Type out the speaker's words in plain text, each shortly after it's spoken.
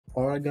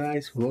Alright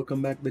guys,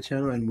 welcome back to the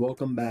channel and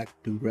welcome back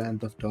to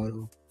Grand Theft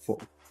Auto 4.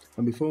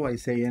 And before I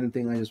say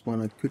anything, I just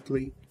want to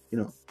quickly,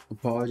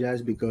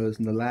 apologize because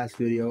in the last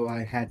video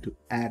I had to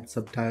add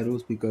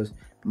subtitles because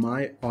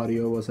my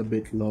audio was a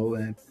bit low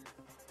and,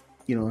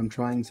 I'm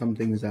trying some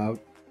things out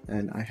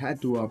and I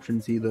had two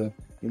options, either,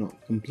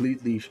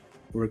 completely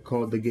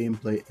record the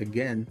gameplay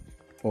again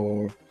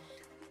or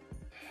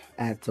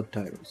add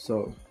subtitles.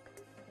 So,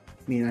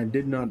 I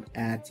did not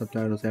add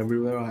subtitles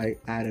everywhere. I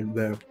added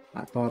where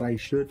I thought I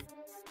should,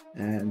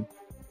 and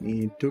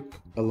it took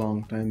a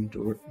long time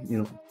to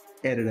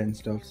edit and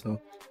stuff. So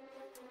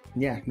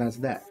yeah, that's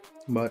that.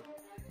 But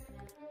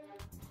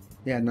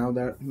yeah, now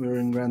that we're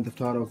in Grand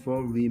Theft Auto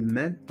 4, we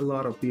met a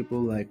lot of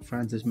people like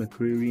Francis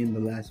McCreary in the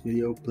last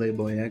video,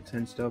 Playboy X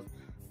and stuff.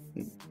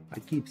 I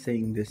keep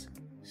saying this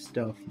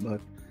stuff, but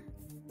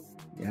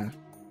yeah,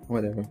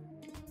 whatever.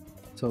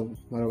 So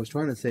what I was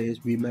trying to say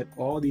is we met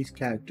all these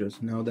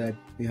characters. Now that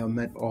we have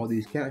met all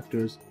these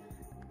characters,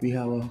 we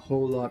have a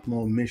whole lot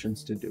more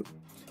missions to do.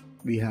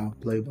 We have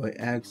Playboy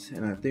X,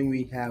 and I think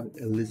we have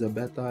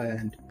Elizabetha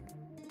and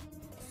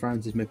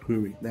Francis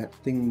McCreary.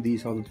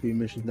 These are the three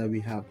missions that we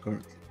have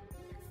currently.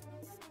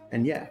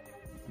 And yeah,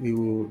 we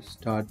will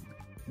start,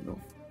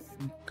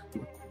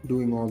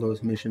 doing all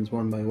those missions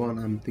one by one.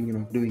 I'm thinking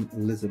of doing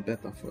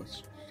Elizabetha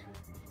first.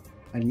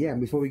 And yeah,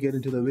 before we get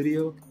into the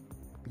video,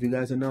 if you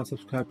guys are not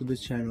subscribed to this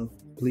channel,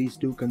 please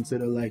do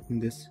consider liking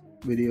this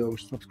video,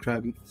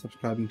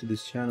 subscribing to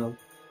this channel,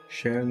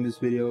 sharing this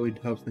video. It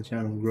helps the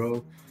channel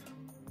grow.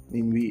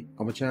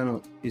 Our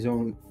channel is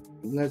only,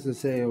 let's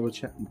just say,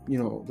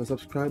 the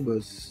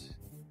subscribers,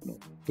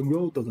 the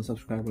growth of the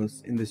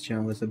subscribers in this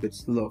channel is a bit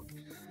slow,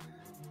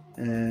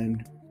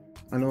 and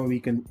I know we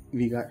can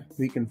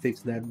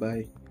fix that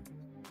by,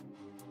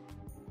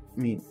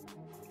 you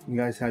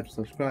guys have to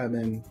subscribe,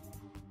 and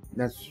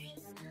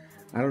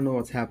I don't know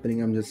what's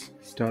happening. I'm just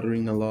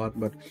stuttering a lot,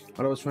 but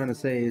what I was trying to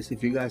say is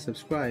if you guys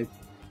subscribe,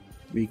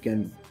 we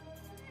can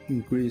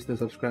increase the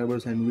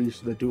subscribers and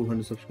reach the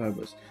 200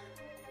 subscribers.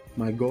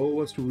 My goal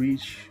was to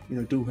reach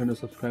 200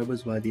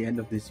 subscribers by the end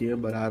of this year,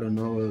 but I don't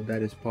know whether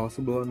that is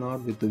possible or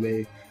not with the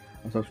way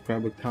our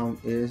subscriber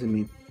count is.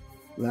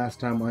 Last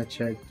time I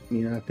checked,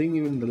 I think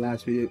even the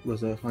last video it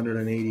was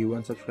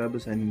 181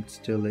 subscribers, and it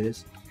still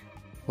is.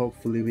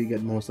 Hopefully we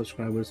get more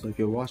subscribers. So if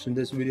you're watching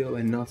this video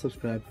and not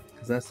subscribed,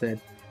 as I said,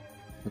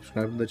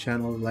 subscribe to the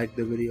channel, like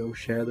the video,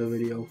 share the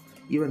video,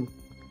 even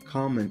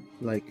comment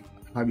like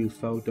how you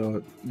felt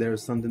or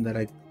there's something that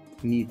I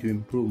need to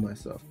improve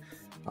myself.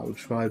 I will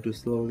try to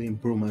slowly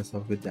improve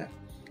myself with that.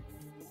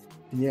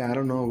 Yeah, I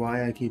don't know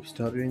why I keep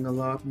stuttering a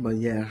lot, but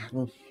yeah,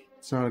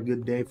 it's not a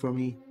good day for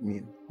me.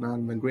 Not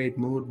in a great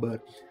mood,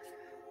 but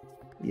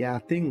yeah, I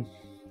think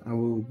I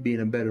will be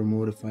in a better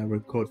mood if I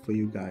record for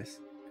you guys.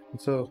 And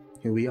so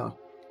here we are.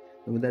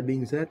 And with that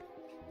being said,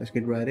 let's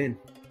get right in.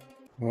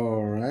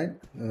 Alright,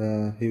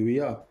 here we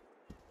are.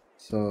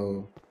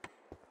 So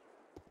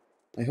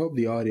I hope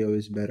the audio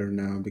is better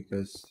now,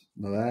 because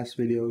the last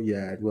video,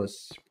 yeah, it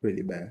was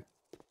pretty bad.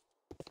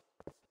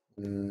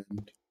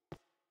 And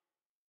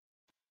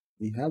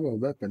we have our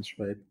weapons,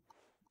 right?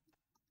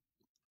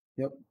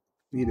 Yep,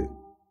 we do.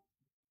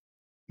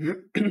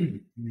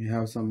 We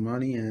have some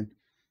money, and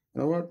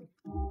you know what?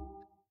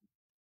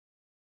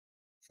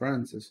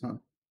 Francis, huh?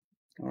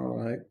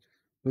 Alright.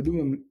 We'll do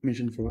a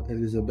mission for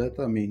Elizabeth.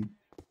 I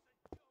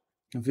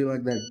feel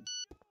like that.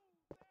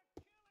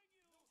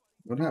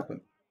 What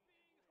happened?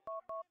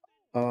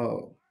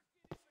 Oh,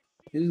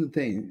 here's the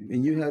thing.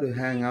 When you have to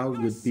hang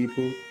out with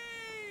people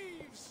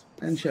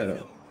and shut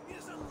up.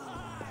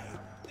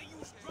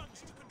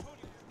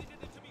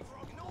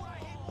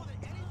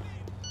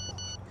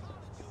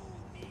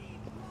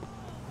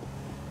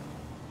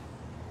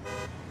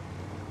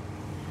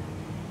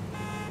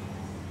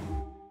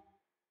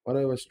 What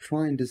I was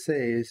trying to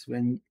say is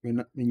when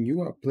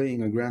you are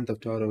playing a Grand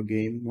Theft Auto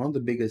game, one of the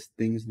biggest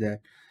things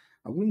that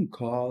I wouldn't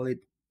call it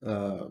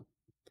a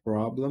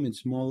problem.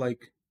 It's more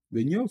like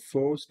when you're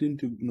forced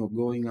into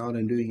going out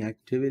and doing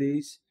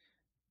activities,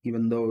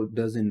 even though it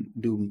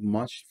doesn't do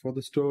much for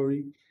the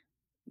story,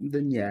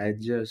 then yeah, it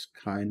just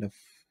kind of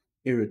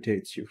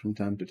irritates you from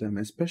time to time,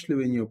 especially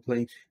when you're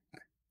playing.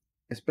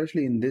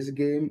 Especially in this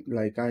game,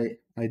 like I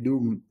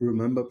do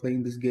remember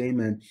playing this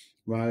game, and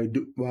while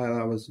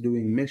I was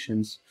doing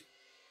missions,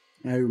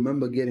 I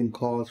remember getting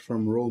calls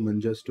from Roman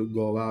just to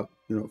go out,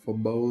 for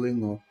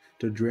bowling or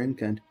to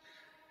drink, and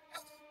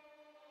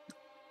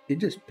it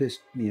just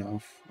pissed me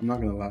off. I'm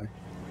not gonna lie.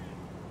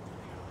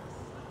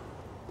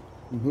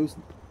 And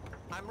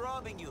I'm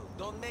robbing you.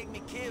 Don't make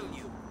me kill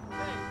you.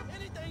 Hey,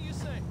 anything you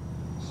say.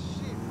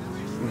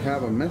 We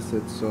have a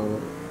message,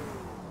 so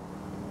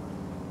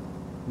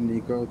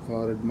Niko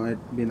thought it might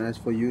be nice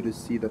for you to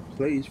see the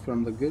place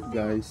from the good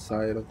guy's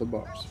side of the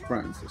bars,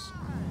 Francis.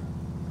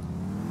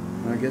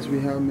 I guess we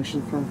have a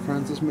mission from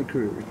Francis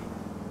McCreary.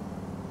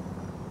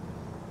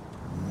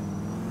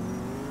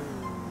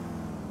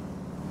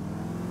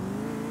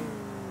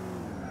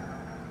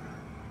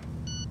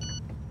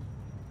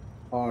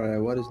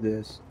 Alright, what is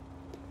this?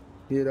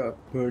 Hit up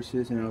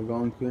purses and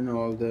Algonquin,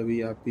 all the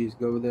VIPs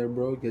go there,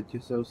 bro. Get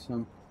yourself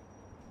some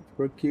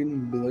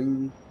freaking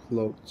bling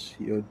clothes.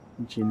 You're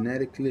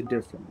genetically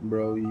different,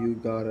 bro. You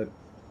gotta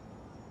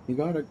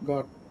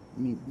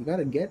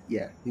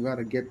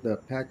get the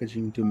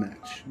packaging to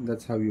match.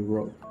 That's how you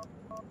roll.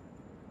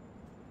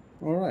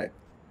 Alright.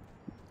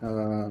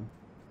 Go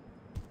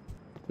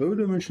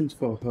to missions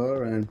for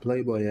her and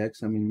Playboy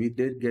X. I mean, we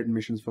did get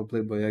missions for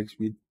Playboy X.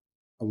 We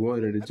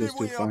avoided it just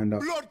to find out.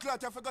 Blood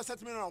clot, I forgot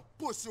set me on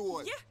pussy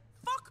hole. Yeah,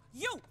 fuck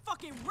you,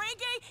 fucking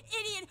reggae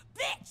idiot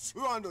bitch!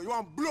 You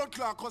want blood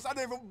clot, cause I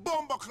don't even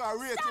bumper clot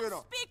rate you know.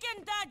 Stop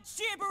speaking that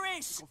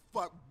gibberish! You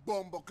fat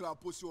bumper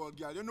clot pussy hole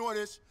girl, you know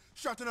this?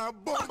 Shot in her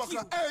bumper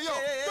clot. Hey, yo,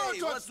 Hey,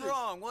 don't what's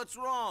wrong? What's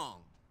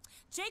wrong?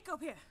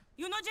 Jacob here.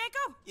 You know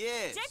Jacob?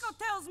 Yes. Jacob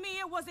tells me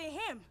it wasn't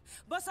him,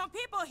 but some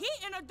people he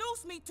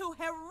introduced me to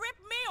have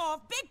ripped me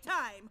off big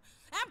time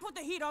and put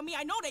the heat on me.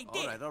 I know they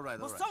did. All right.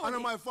 I know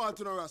my fault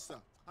to the Rasta.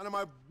 I know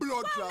my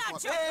blood clot.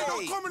 not your fault.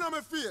 Don't come in on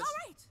my face. All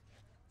right.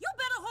 You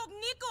better hope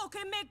Niko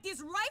can make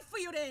this right for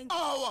you then.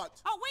 Oh,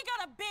 what? Oh, we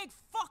got a big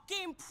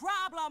fucking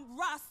problem,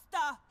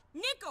 Rasta.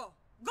 Niko,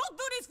 go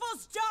do this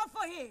first job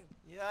for him.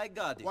 Yeah, I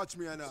got it. Watch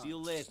me now. See you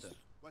later.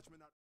 Watch me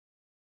now.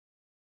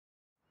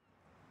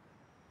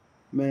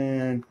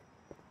 Man.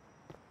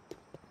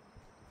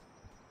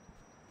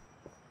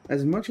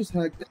 As much as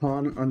I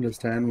can't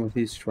understand what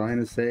he's trying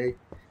to say,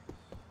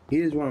 he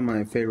is one of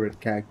my favorite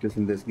characters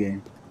in this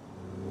game.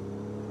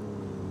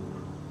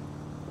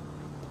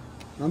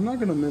 I'm not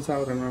gonna miss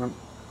out on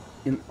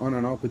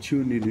an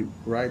opportunity to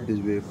ride this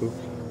vehicle.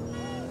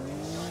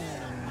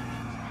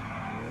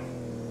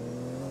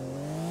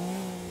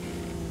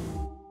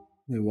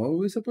 Wait, what were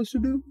we supposed to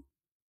do?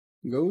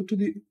 Go to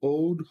the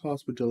old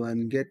hospital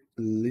and get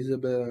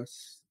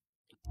Elizabeth.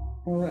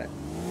 Alright.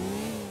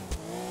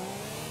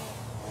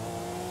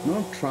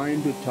 Not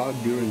trying to talk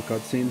during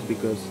cutscenes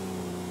because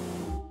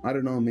I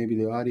don't know, maybe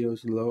the audio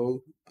is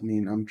low. I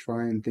mean, I'm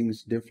trying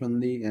things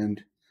differently,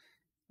 and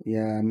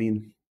yeah, I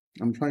mean,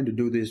 I'm trying to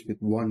do this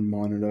with one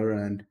monitor,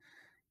 and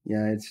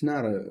yeah, it's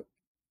not a,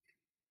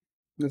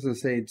 let's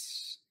just say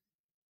it's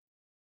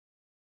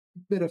a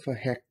bit of a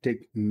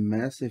hectic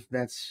mess, if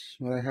that's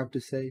what I have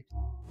to say.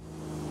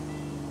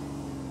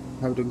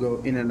 I have to go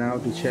in and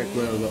out to check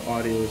whether the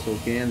audio is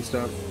okay and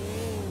stuff.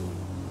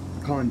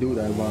 I can't do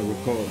that while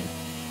recording.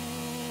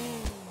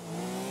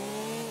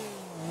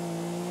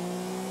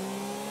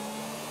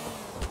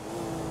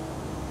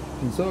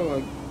 And so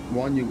I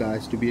want you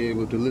guys to be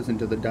able to listen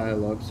to the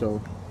dialogue,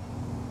 so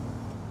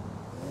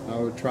I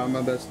will try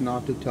my best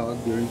not to talk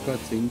during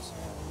cutscenes.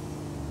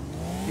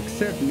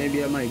 Except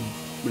maybe I might,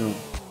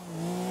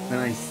 when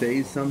I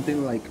say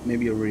something like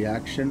maybe a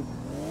reaction,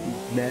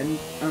 then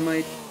I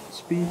might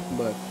speak,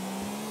 but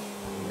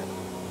yeah,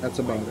 that's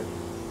about it.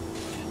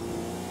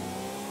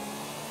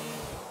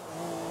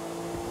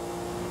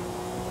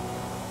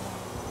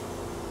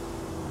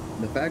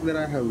 The fact that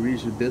I have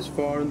reached this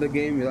far in the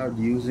game without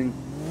using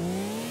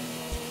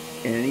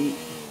any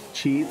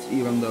cheats,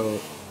 even though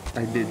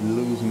I did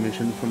lose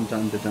missions from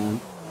time to time,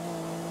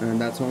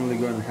 and that's only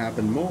going to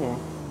happen more,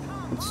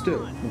 but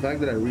still, the fact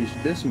that I reached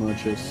this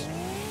much is,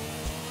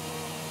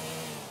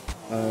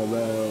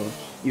 well,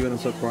 even a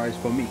surprise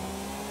for me.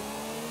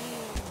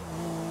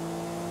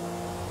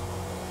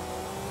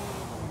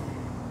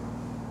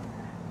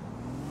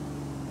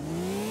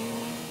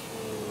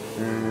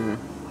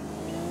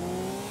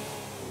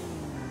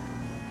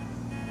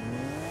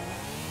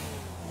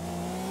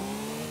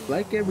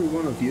 Like every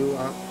one of you,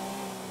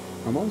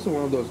 I'm also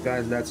one of those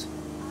guys that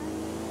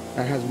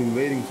has been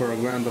waiting for a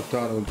Grand Theft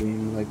Auto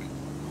game, like,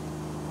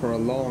 for a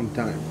long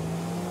time.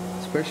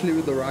 Especially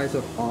with the rise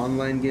of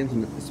online games,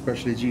 and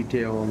especially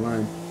GTA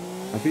Online.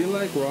 I feel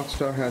like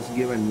Rockstar has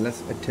given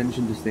less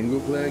attention to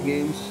single-player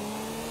games.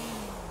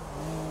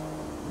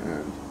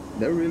 And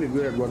they're really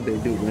good at what they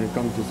do when it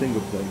comes to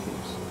single-player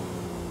games.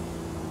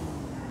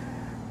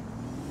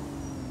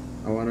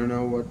 I want to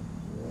know what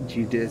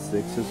GTA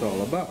 6 is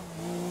all about.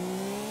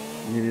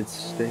 I mean,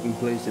 it's taking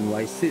place in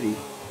Vice City,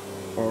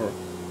 or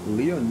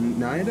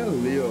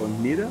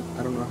Leonida?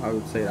 I don't know how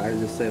to say it. I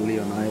just say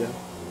Leonida.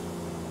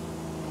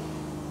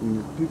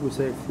 And people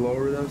say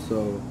Florida,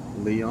 so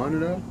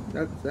Leonida.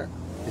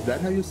 Is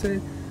that how you say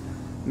it?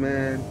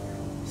 Man,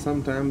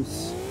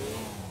 sometimes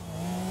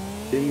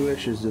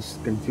English is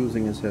just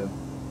confusing as hell.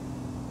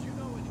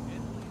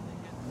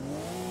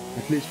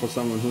 At least for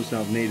someone who's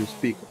not a native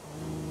speaker.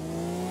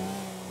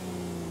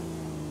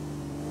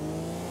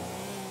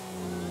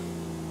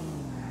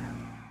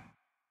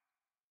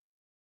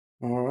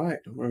 Alright,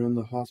 we're in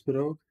the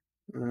hospital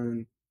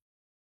and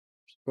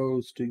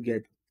supposed to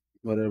get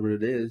whatever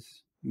it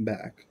is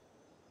back.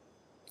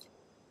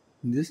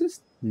 This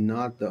is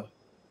not the...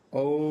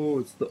 Oh,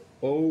 it's the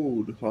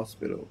old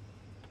hospital.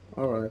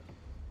 Alright.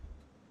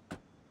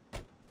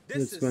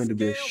 It's going to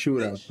be a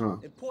shootout, huh?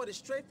 Imported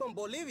straight from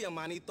Bolivia,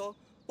 manito.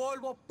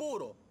 Polvo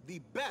puro. The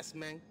best,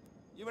 man.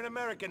 You're in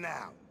America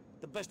now.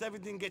 The best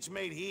everything gets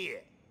made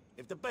here.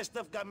 If the best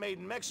stuff got made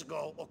in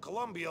Mexico or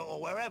Colombia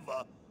or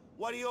wherever,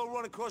 why do you all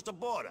run across the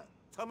border?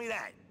 Tell me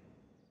that.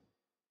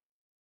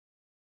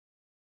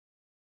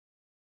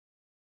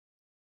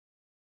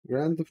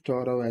 Grand Theft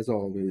Auto, as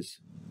always,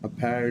 a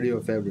parody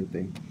of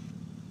everything.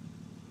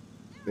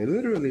 They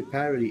literally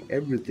parody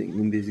everything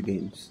in these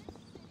games.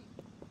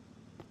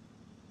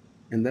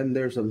 And then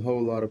there's a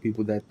whole lot of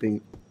people that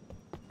think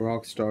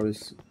Rockstar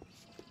is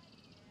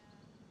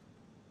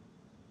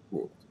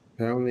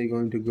apparently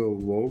going to go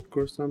woke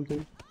or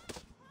something.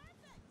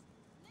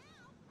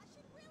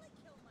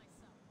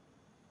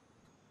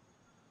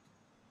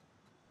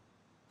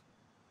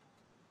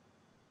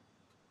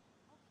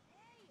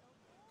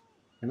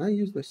 Can I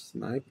use the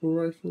sniper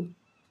rifle?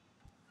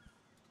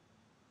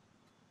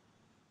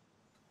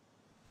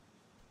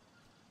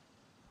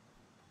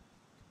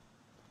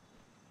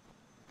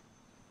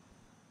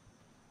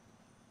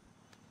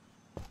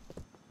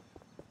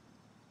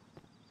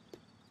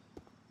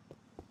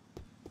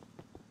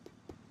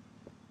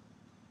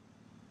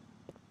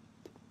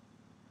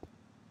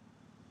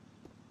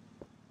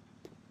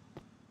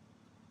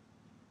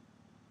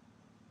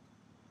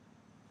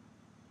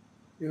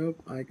 Yep,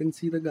 I can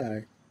see the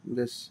guy.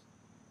 This.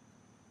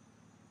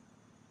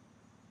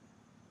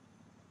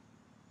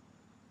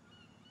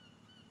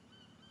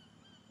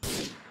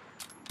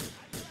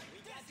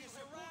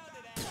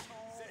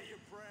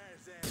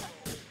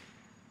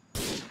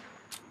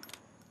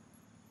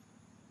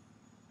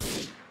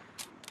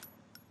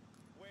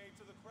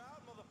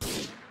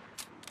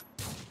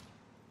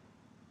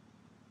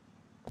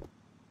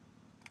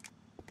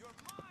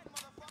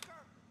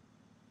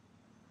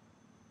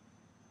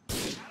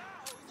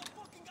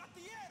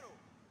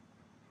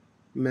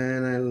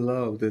 Man, I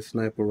love this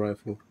sniper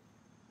rifle.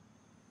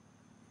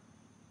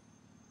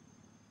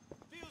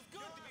 Feels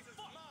good to be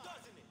fucked,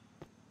 doesn't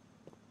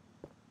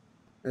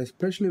it?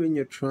 Especially when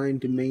you're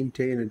trying to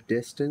maintain a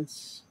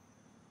distance.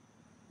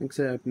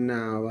 Except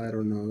now, I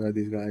don't know where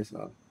these guys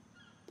are. I'll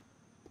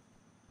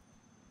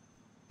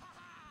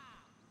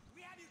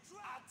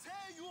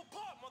tear you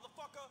apart,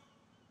 motherfucker.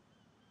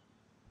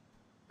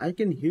 I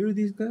can hear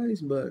these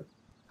guys, but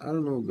I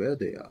don't know where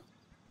they are.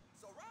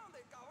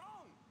 Surrounded,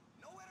 cabrón.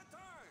 Nowhere to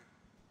turn.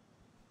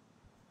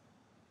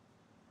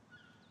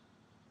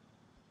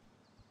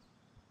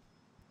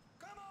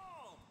 Come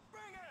on,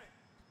 bring it.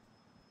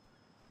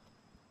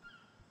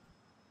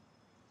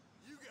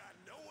 You got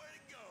nowhere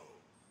to go.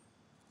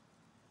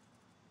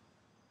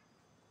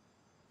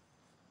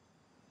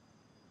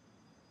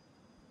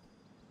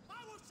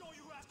 I will show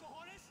you,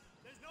 cojones.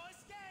 There's no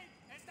escape.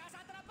 Estás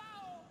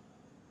atrapado.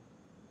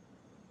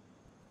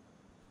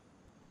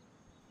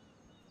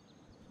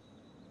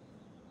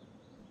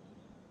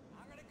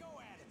 I'm gonna go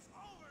at it. It's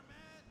over,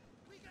 man.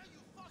 We got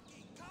you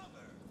fucking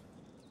covered.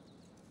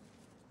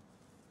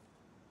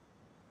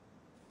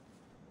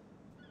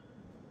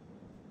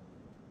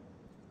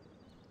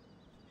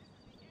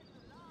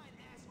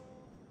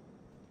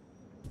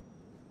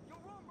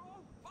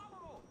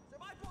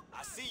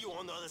 I see you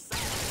on the other side.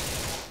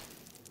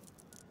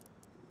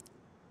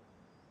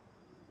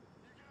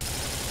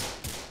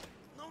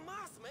 No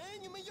mas,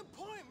 man. You made your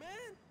point,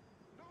 man.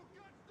 No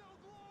guts, no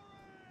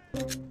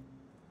glory.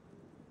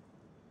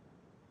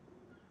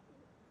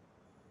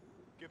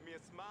 Give me a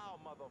smile,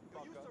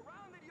 motherfucker. You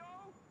surrounded,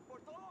 yo. Por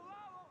todos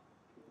lados.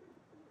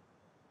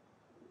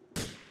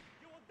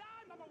 You will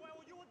die, mama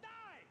huevo. You will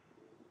die.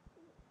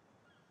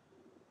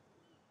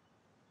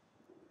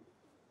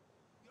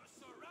 You're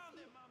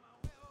surrounded, mama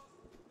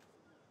huevos.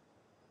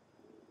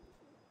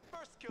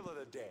 First kill of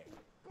the day.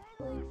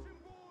 Russian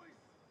boys.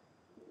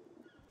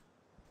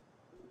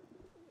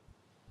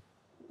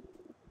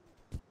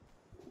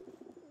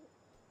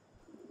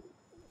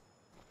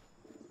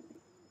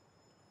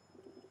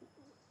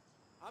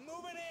 I'm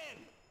moving in.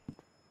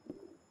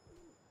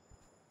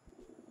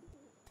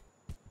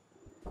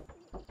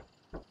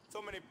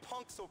 So many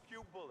punks, so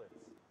few bullets.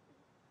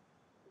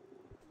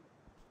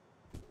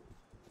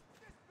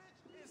 This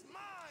bitch is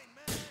mine,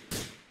 man.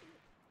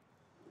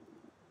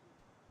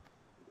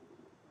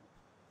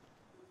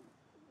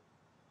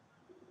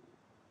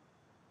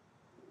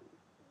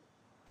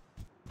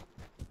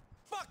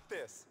 Fuck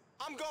this.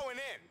 I'm going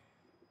in.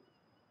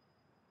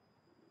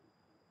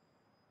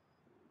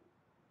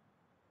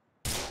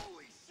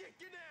 Holy shit,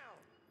 get down.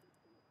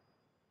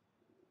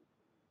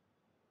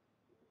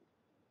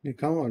 Hey,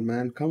 come on,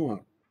 man, come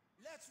on.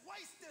 Let's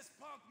waste this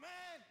punk,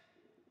 man.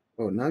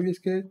 Oh, now you're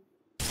scared?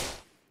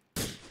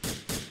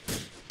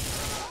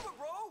 Over,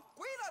 bro.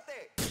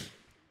 Cuídate.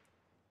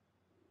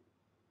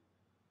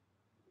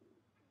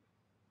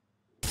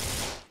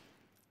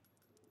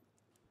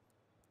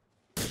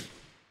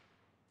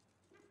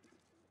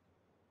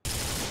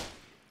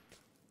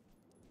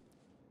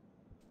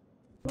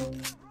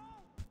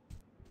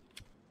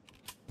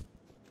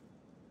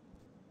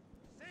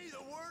 Say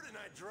the word and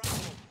I drop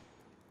him.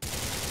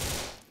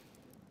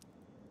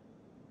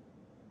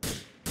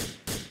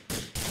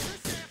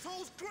 This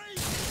asshole's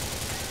crazy.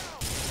 Ow.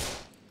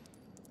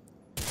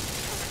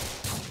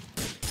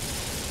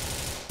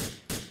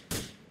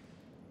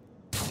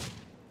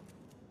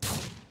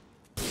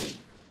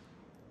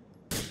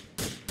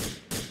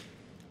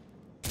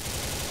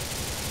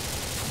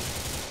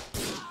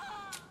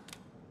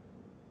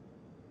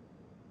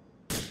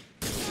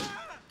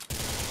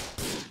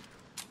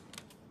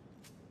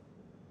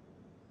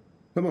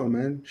 Come on,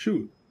 man.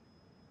 Shoot.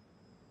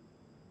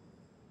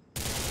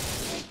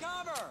 Take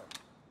cover!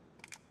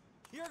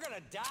 You're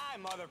gonna die,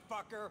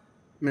 motherfucker!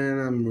 Man,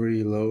 I'm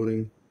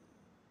reloading.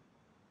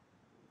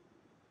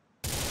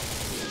 It's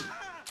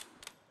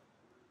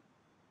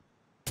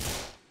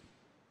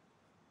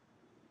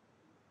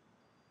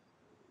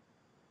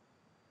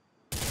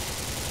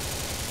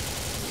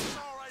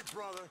all right,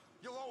 brother.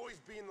 You'll always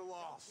be in the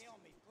lost. Kill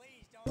me,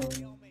 please don't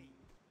kill me.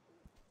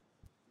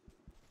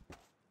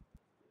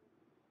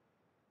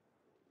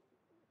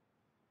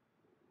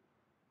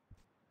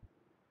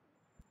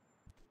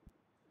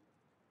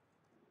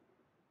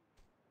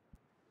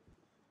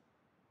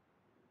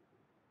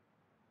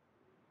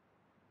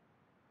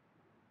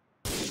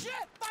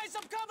 Shit! Find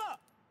some cover!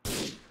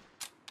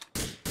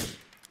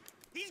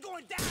 He's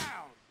going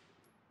down!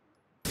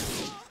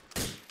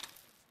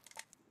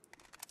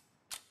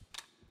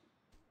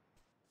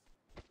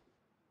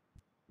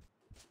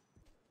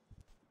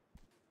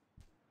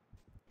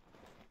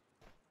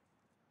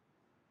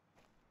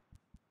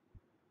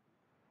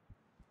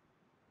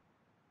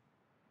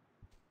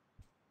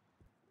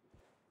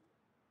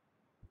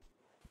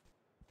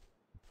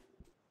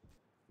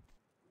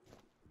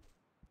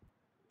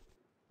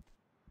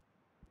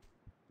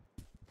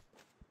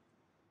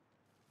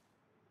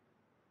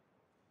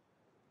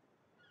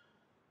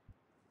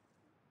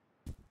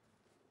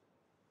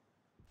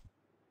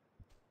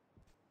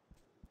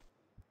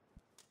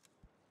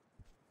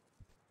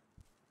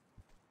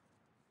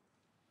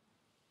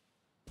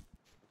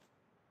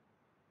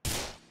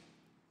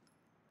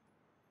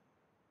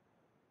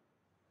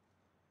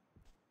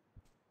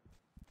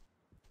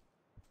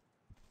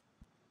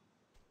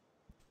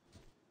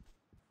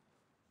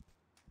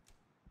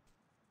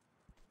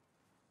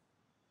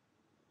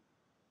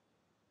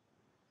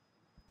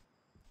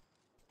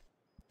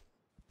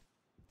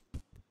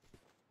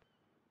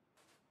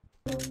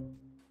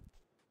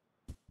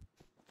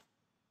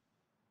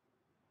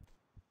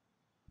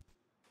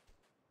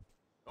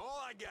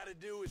 All I gotta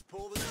do is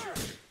pull the trigger.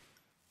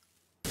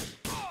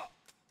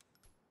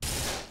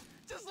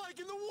 Just like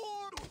in the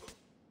war!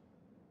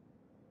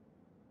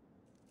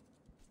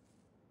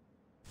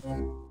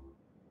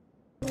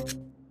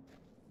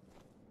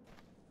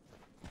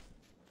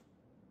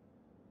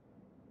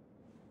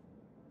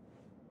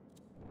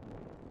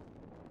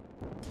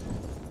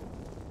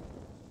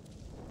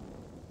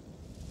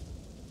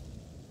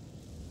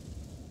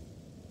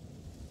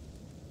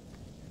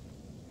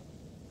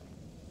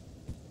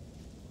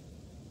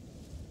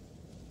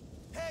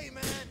 Hey,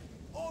 man!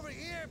 Over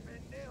here,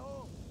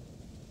 pendejo!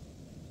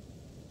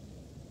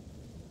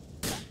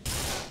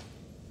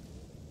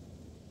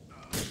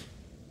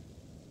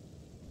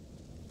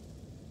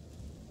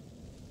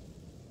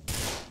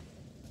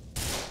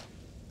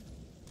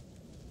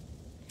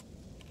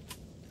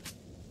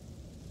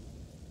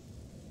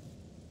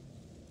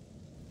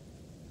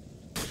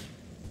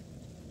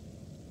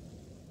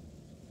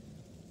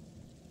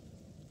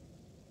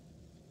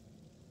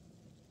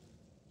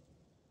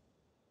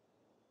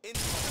 In the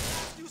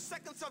last few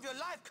seconds of your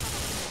life, oh,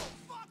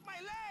 fuck my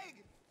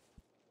leg!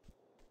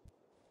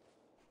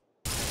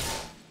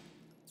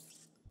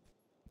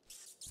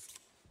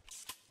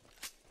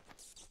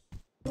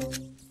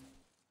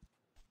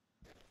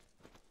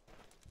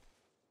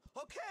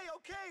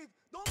 Okay,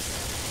 don't...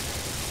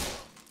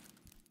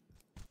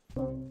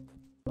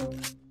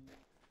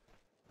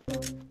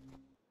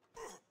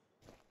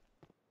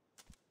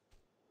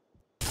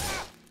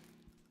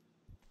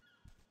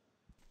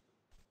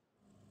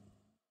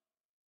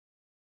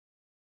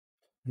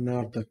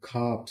 Not the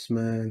cops,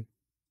 man.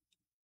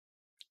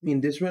 I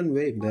mean, this went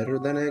way better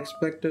than I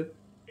expected.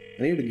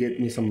 I need to get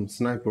me some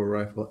sniper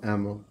rifle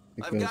ammo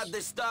I've got because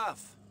this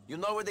stuff. You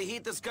know where the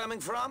heat is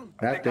coming from?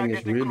 that thing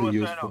is really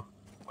useful.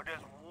 But there's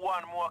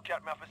one more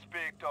cat me have to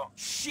speak to.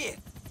 Shit!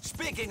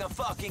 Speaking of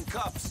fucking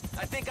cops,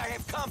 I think I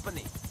have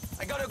company.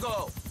 I gotta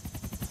go.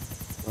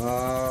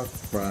 Ah,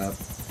 crap.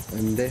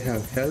 And they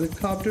have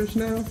helicopters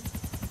now?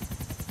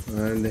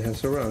 And they have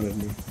surrounded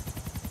me.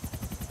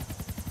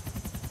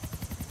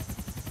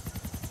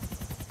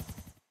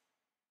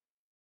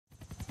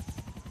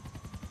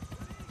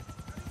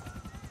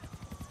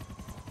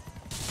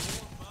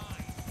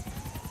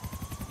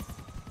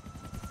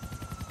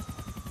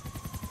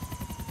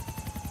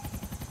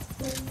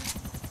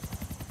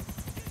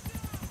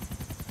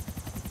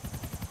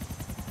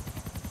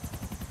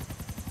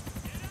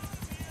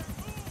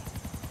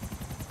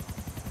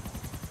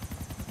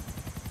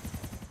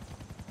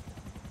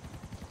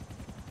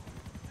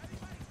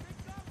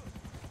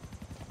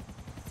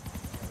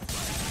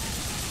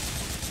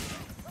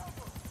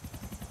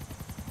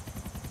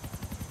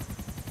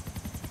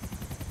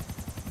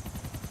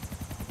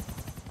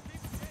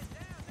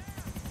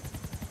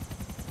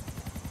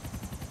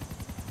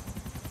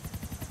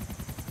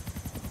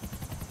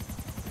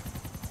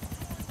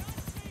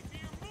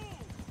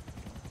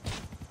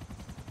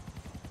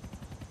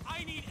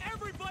 I need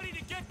everybody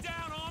to get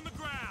down on the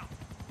ground!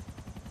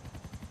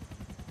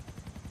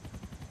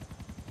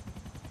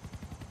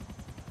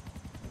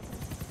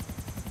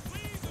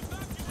 Please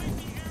evacuate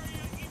the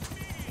area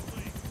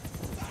immediately!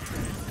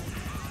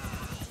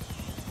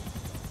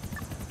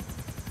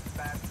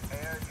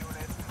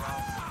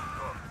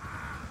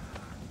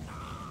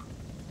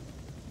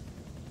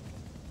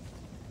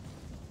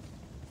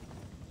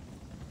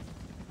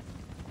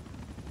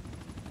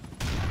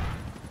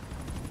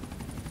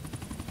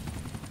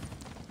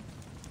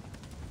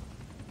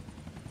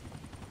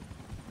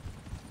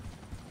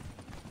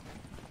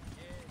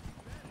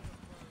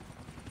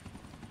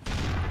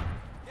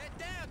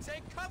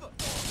 take cover.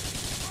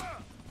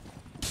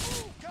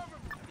 Cover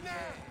me.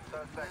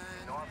 Suspect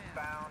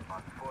northbound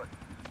on foot.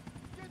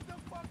 Get the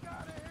fuck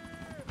out of here.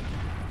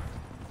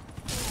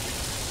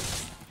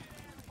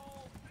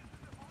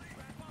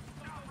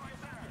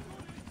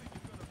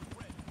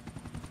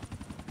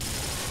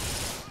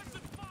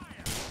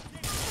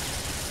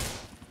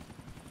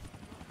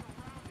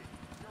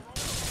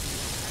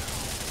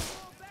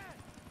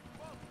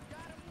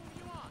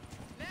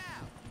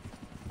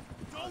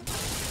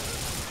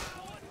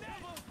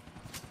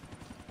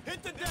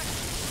 Hit the deck!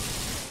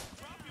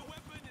 Drop your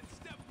weapon and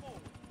step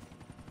forward.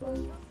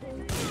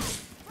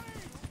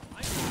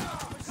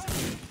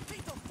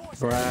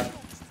 Crap.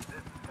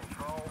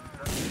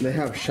 They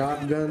have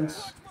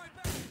shotguns.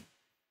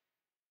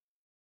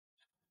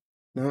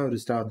 Now I have to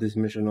start this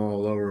mission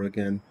all over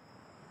again.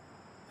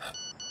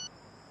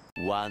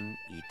 One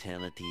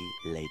eternity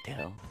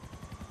later.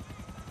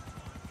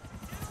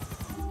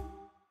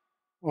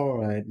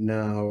 Alright,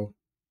 now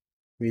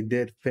we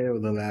did fail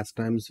the last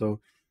time,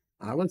 so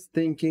I was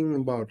thinking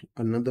about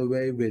another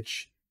way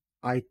which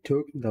I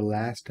took the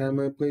last time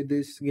I played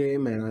this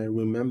game, and I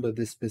remember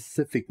this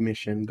specific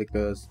mission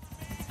because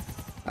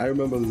I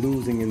remember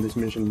losing in this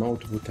mission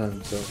multiple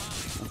times. So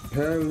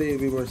apparently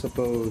we were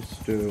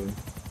supposed to...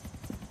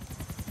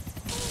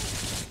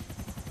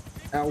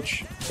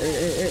 Ouch!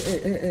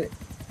 Hey.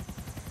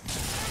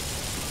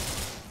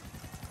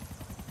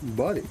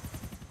 Buddy.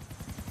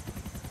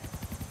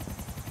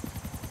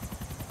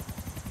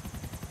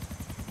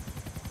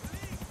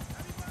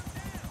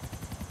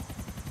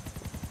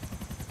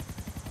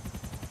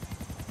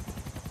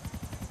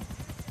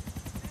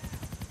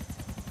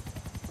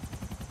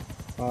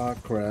 Ah,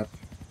 crap.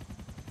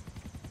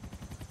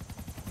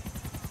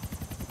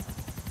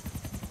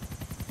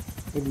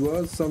 It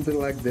was something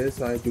like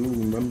this, I do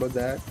remember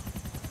that.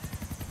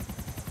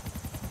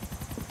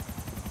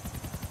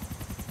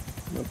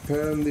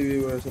 Apparently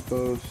we were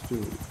supposed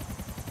to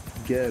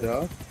get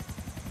up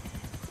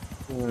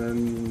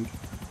and...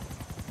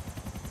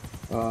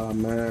 ah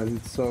man,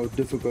 it's so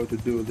difficult to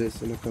do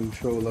this in a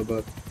controller,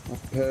 but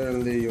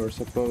apparently you're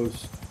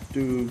supposed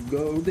to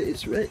go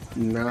this way.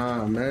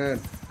 Nah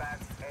man.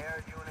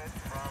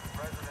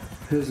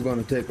 This is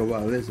gonna take a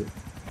while, is it?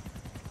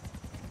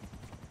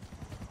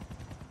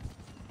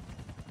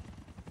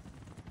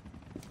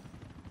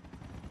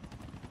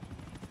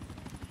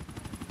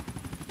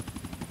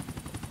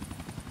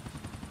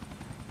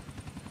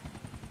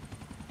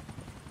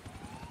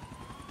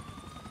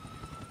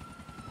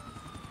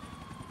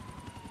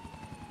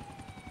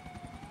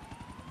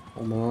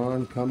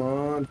 Come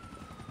on.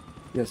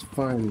 Yes,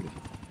 finally.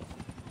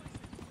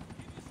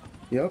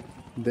 Yep,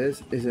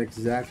 this is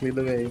exactly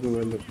the way we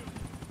were looking.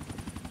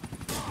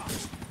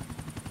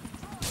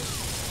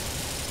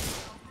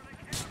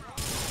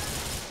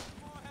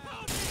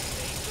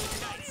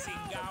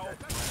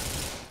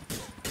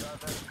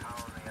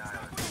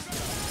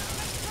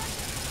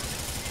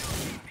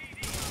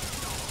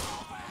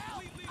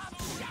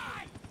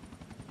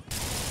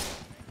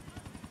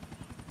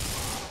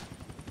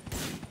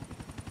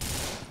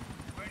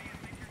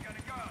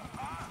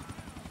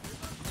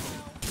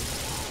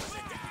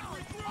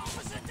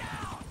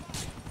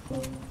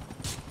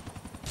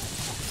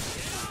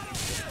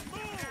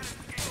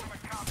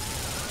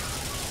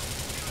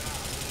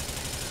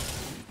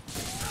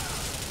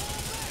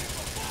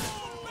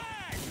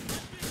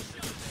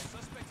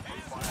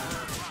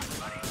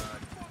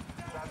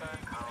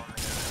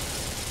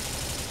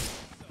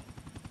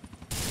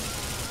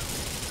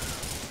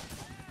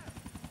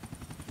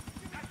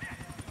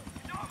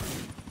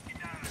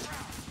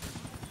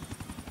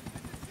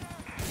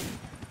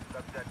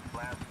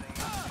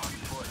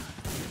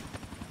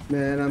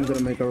 Man, I'm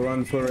gonna make a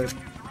run for it.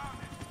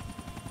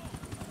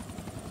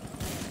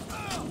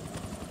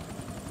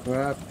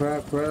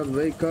 Crap,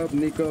 wake up,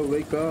 Niko,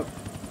 wake up.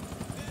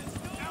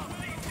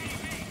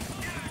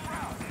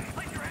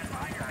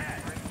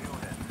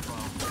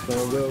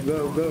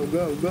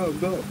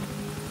 Go.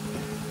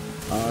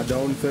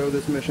 Don't fail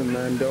this mission,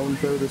 man, don't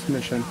fail this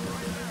mission.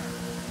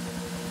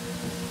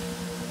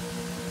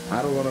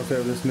 I don't wanna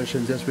fail this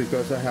mission just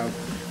because I have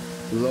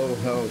low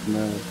health,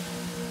 man.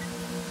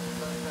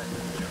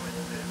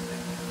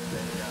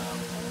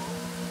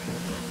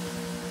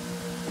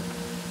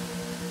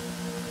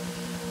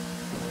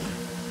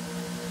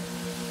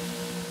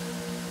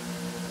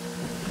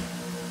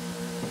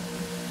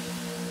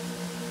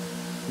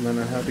 Man,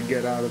 I have to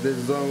get out of this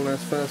zone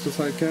as fast as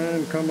I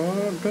can. Come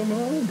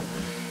on.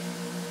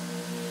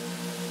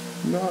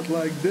 Not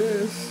like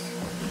this.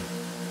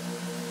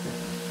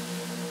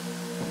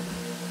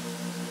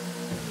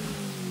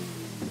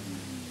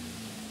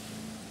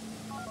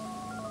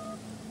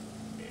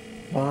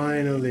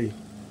 Finally.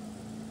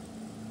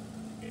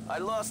 I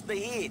lost the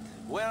heat.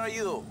 Where are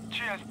you?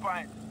 Cheers,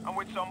 pint. I'm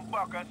with some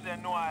buck and say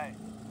no I.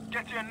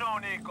 Get here now,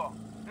 Niko.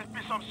 This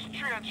be some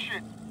strange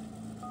shit.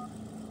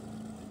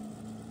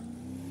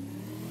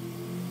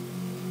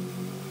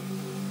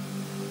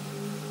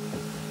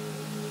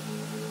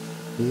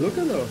 Look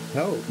at the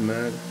health,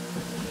 man.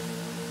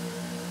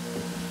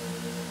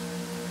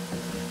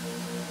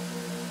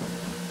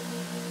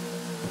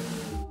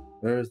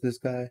 Where is this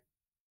guy?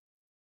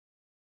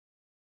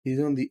 He's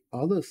on the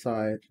other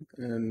side,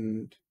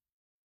 and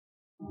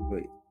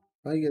wait,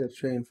 I get a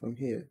train from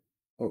here.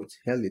 Oh, it's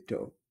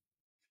Helito.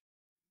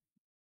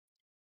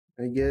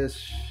 I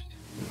guess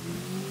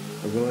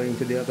we're going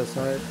to the other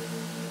side.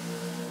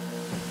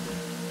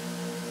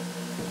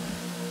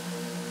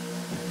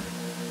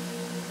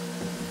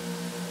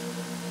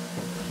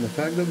 The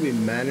fact that we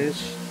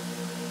managed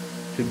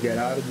to get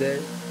out of there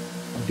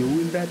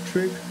doing that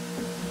trick,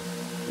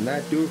 and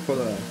that too for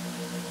the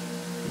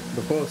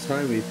first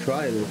time we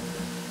tried it.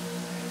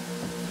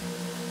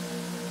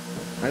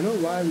 I know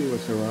why we were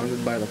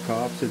surrounded by the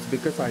cops. It's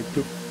because I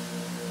took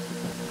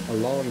a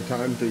long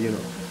time to,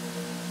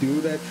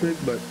 do that trick,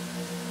 but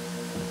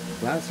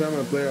last time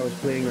I played, I was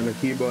playing on a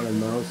keyboard and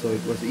mouse, so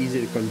it was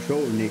easy to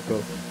control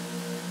Niko.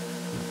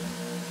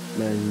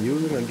 Man,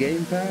 using a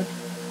gamepad?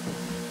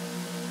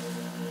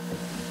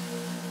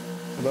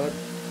 But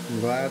I'm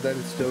glad that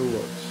it still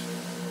works.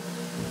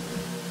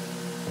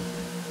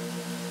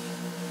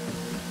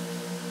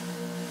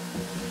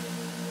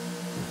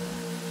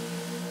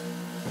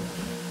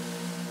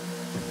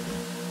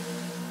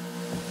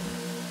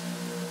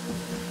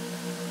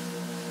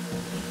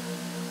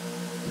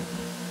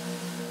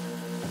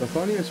 The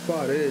funniest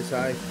part is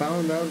I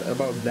found out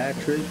about that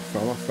trick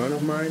from a friend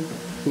of mine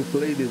who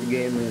played this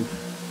game, and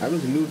I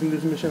was losing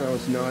this mission. I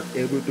was not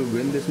able to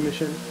win this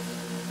mission.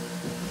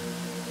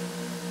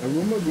 I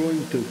remember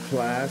going to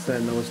class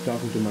and I was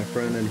talking to my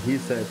friend, and he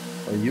said,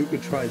 oh, you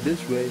could try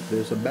this way.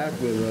 There's a back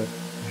way where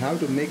how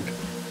to make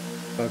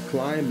a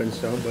climb and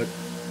stuff, but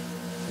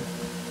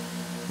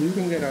you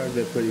can get out of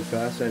there pretty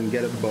fast and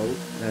get a boat.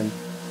 And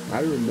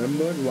I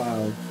remembered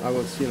while I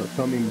was,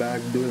 coming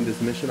back doing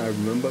this mission, I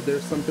remember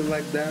there's something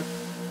like that.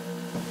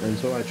 And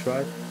so I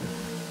tried.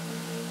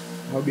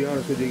 I'll be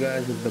honest with you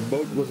guys, if the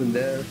boat wasn't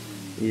there,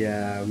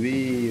 yeah,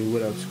 we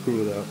would have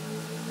screwed up.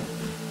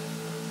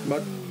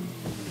 But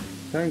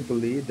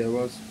thankfully, there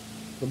was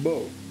a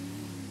boat.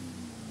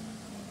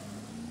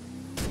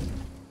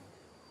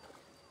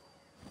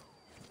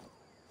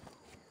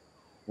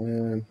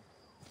 And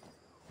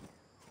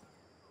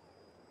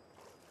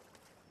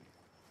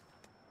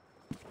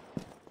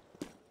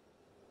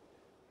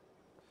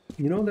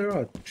there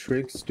are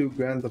tricks to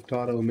Grand Theft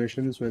Auto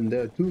missions when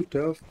they're too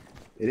tough.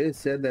 It is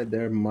said that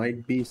there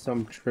might be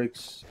some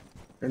tricks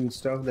and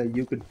stuff that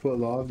you could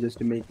pull off just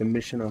to make the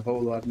mission a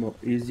whole lot more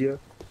easier.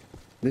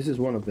 This is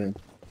one of them.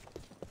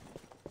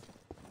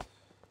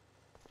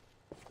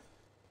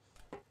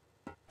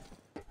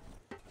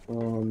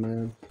 Oh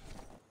man.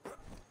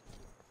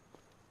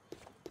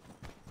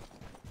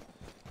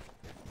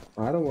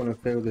 I don't want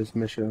to fail this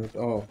mission at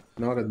all.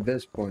 Not at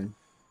this point.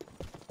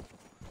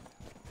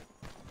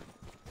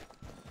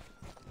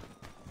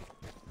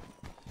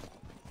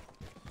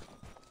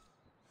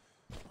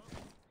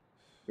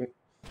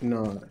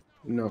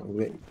 No,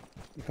 wait.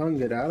 I can't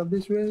get out of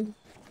this way?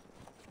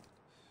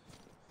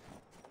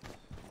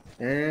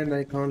 And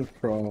I can't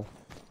crawl.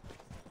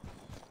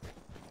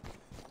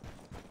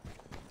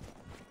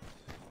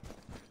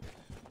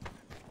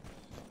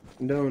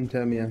 Don't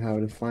tell me how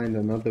to find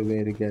another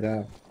way to get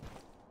out.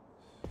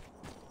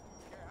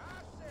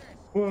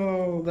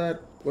 Whoa,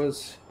 that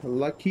was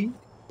lucky.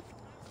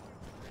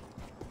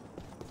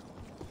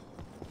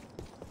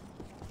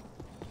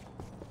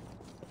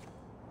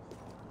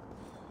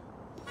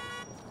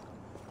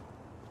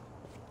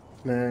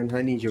 Man,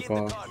 I need your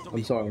car.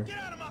 I'm sorry. Get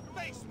out of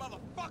my face,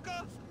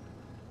 motherfucker!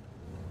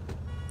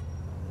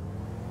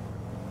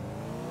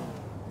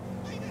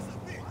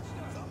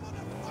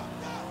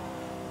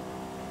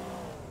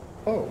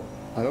 Oh,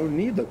 I don't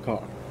need the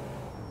car.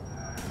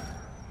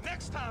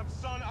 Next time,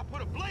 son, I'll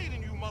put a blade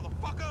in you,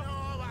 motherfucker!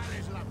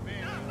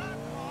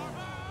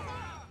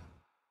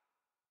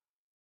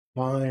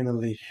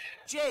 Finally.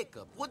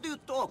 Jacob, what are you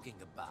talking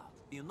about?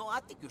 I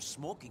think you're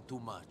smoking too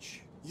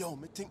much. Yo,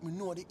 me think me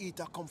know the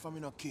eater come from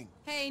king.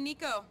 Hey,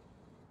 Niko.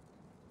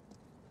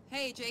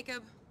 Hey,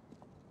 Jacob.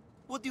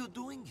 What are you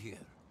doing here?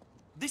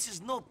 This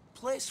is no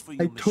place for you,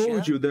 I Michelle.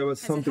 told you there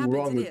was something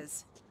wrong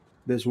with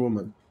this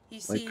woman. You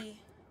see,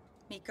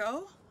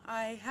 Niko,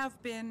 I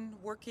have been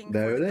working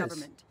There for the it is.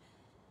 government.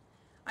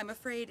 I'm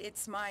afraid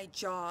it's my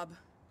job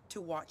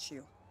to watch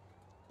you.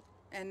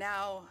 And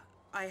now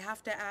I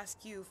have to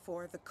ask you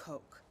for the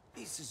coke.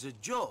 This is a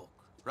joke,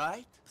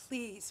 right?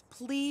 Please,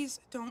 please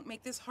don't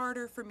make this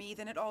harder for me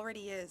than it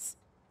already is.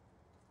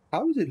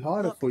 How is it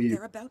harder Look, for you?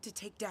 they're about to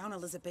take down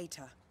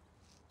Elizabeta.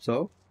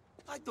 So?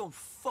 I don't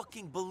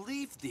fucking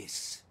believe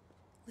this.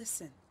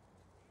 Listen,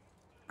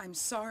 I'm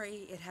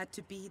sorry it had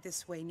to be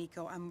this way,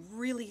 Niko. I'm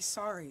really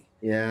sorry.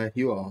 Yeah,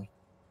 you are.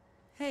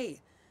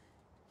 Hey,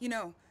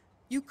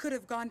 you could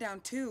have gone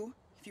down too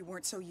if you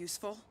weren't so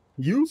useful.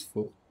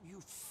 Useful? You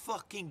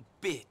fucking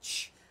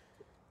bitch.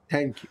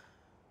 Thank you.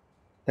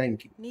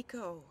 Thank you.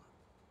 Niko.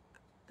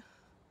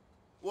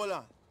 Hold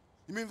on.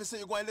 You mean to say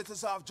you're going to let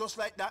us off just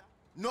like that?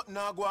 Nothing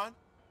now go on?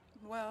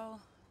 Well,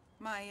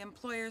 my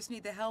employers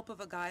need the help of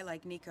a guy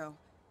like Niko.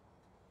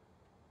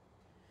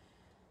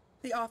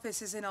 The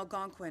office is in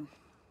Algonquin.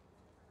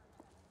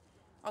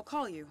 I'll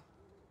call you.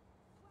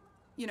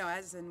 You know,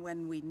 as and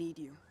when we need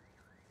you.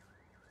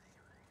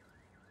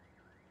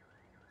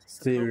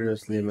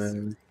 Seriously,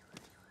 man.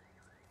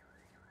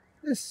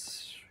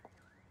 This...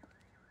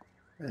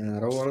 I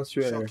don't want to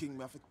swear. Shocking,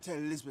 me have to tell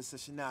Elizabeth so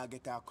she now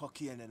get her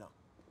cocaine, you know.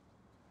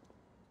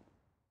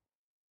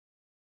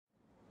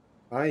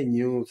 I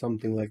knew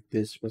something like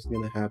this was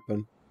gonna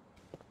happen.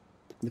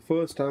 The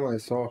first time I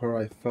saw her,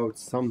 I felt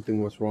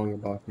something was wrong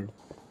about her.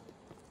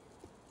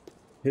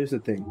 Here's the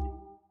thing.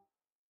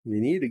 We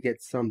need to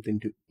get something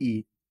to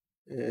eat.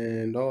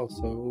 And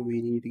also,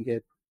 we need to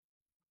get...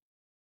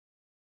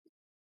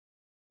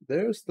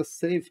 There's the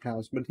safe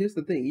house. But here's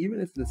the thing. Even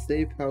if the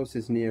safe house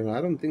is near,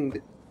 I don't think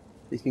that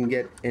you can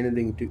get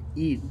anything to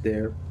eat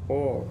there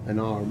or an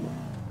armor.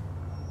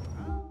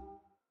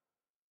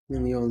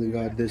 And we only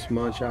got this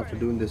much after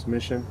doing this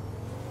mission.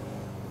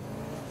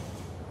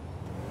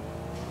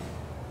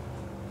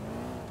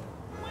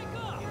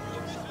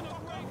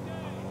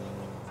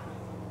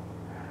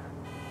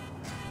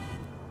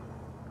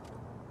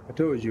 I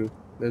told you,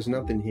 there's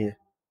nothing here.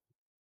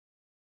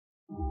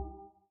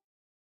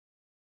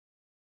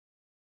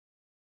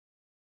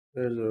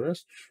 There's a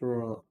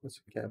restaurant.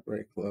 It's a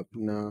cabaret club.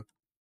 Nah.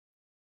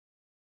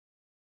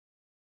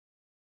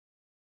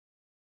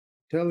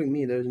 Telling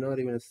me there's not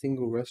even a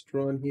single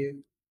restaurant here?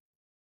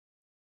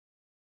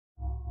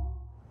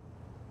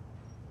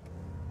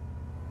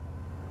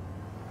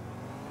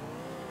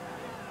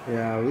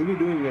 Yeah, we'll be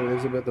doing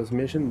Elizabeth's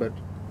mission, but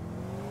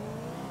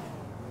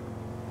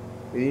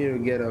we need to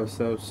get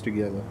ourselves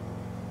together.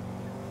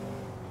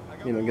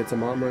 You know, get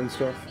some armor and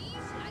stuff.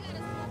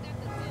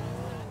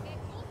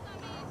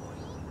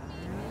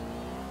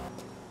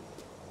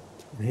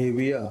 Here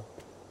we are.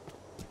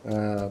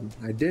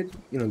 I did,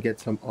 you know, get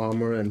some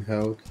armor and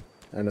health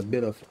and a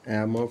bit of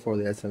ammo for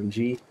the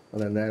SMG.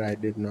 Other than that, I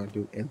did not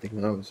do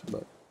anything else.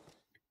 But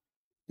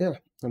yeah,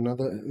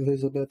 another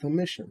Elizabeth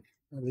mission.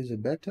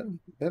 Elizabeth?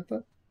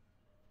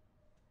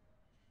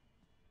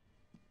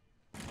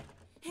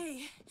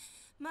 Hey,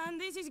 man,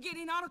 this is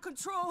getting out of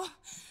control.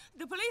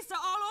 The police are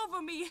all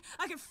over me.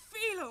 I can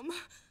feel them.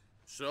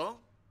 So?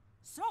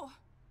 So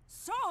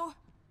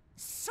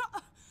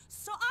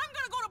I'm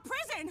gonna go to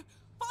prison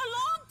for a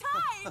long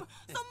time.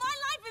 So my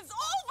life is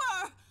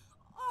over.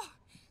 Oh,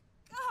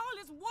 got all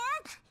this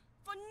work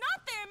for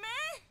nothing,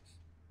 man.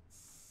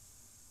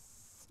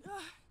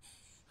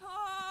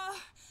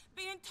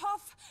 Being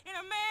tough in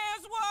a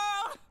man's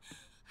world.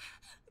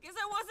 Guess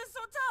I wasn't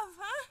so tough,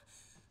 huh?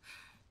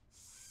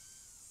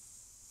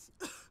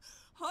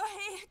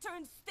 Jorge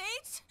turned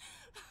state.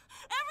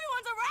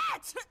 Everyone's a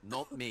rat.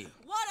 Not me.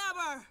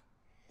 Whatever.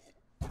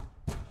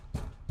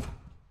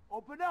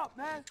 Open up,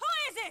 man. Who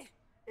is it?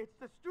 It's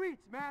the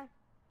streets, man.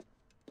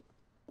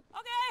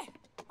 Okay,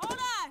 hold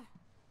on.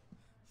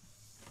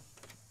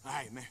 All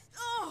right, man.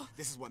 Oh.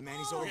 This is what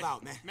Manny's all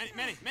about, man.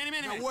 Manny.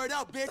 Now, word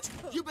up, bitch.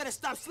 You better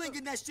stop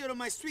slinging that shit on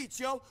my streets,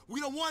 yo.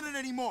 We don't want it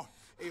anymore.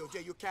 Hey, yo,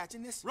 Jay, you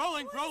catching this?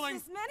 Rolling. What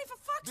is this, Manny, for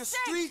fuck's The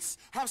sake? streets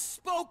have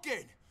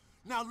spoken.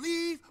 Now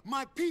leave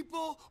my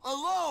people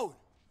alone.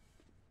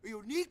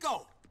 Yo,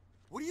 Niko,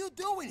 what are you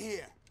doing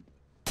here?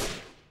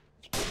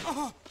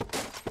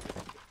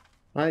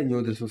 I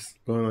knew this was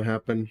going to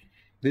happen.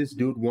 This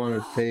dude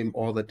wanted fame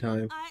all the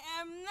time. I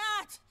am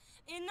not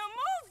in the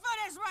mood for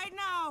this right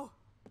now.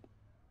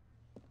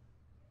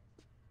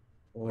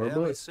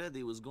 Well, he said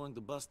he was going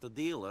to bust a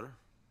dealer.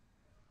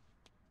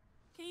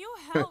 Can you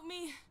help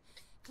me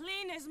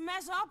clean this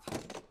mess up?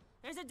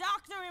 There's a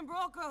doctor in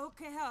Broker who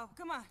can help.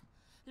 Come on,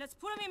 let's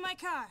put him in my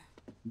car.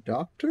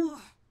 Doctor?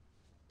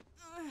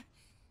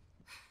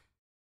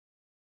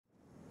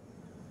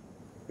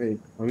 Wait,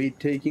 are we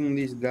taking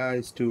these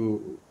guys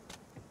to...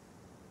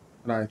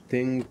 I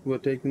think we're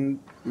taking...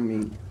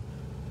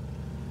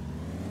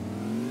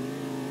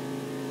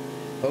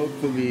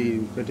 Hopefully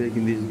we're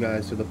taking these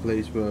guys to the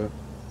place where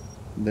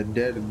the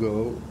dead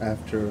go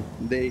after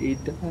they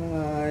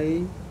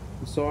die.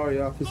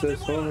 Sorry, officer,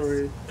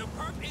 sorry. The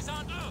perp is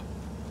on up.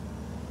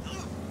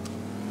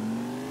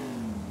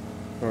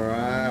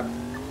 Crap.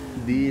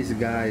 These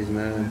guys,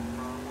 man.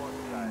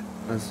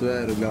 I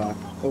swear to God.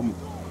 Oh.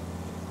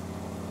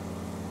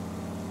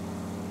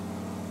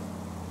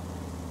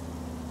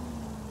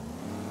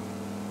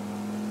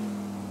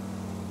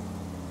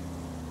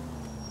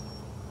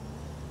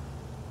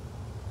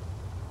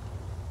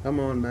 Come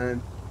on,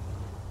 man.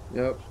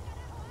 Yep.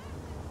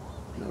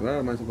 Now, where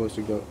am I supposed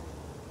to go?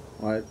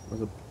 Alright,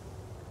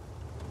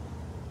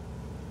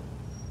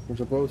 we're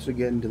supposed to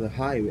get into the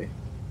highway.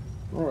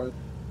 Alright.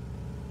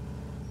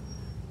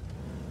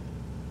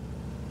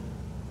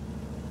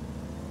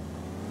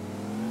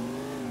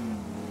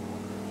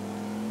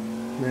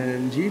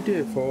 Man,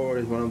 GTA 4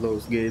 is one of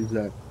those games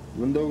that,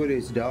 even though it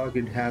is dark,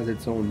 it has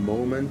its own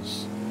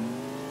moments.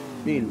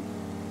 I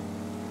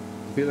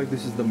feel like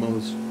this is the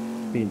most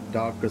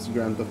darkest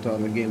Grand Theft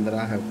Auto game that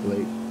I have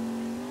played.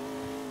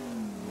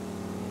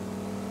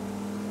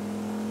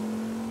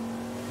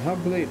 I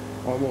have played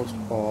almost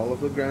all of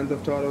the Grand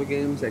Theft Auto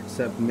games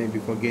except maybe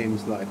for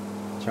games like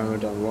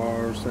Chinatown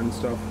Wars and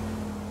stuff.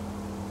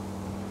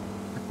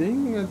 I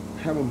think I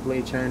haven't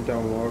played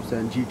Chinatown Wars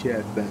and GTA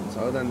Advance.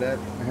 Other than that,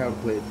 I have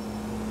played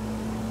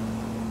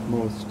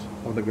most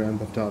of the Grand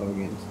Theft Auto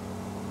games.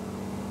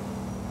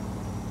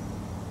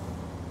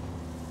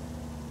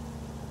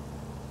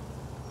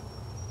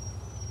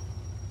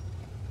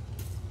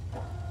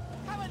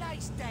 Have a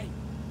nice day.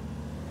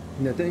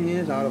 And the thing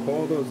is, out of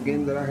all those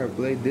games that I have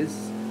played, this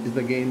is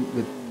the game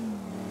with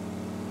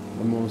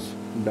the most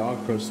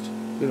darkest,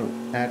 you know,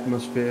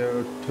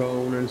 atmosphere,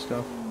 tone and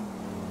stuff.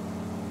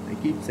 I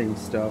keep saying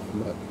stuff,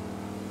 but...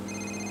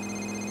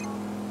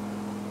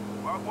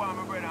 Well, go on,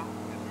 my brother.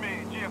 It's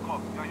me,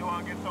 Jacob. You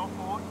want to get some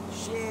food?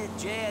 Shit,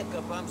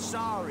 Jacob, I'm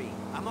sorry.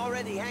 I'm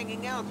already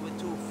hanging out with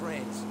two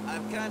friends.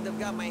 I've kind of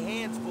got my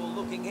hands full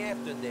looking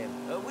after them.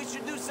 We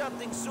should do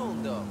something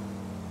soon, though.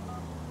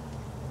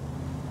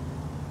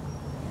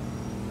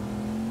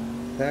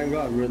 Thank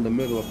God we're in the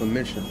middle of a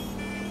mission.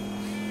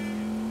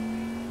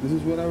 This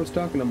is what I was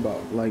talking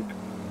about. Like,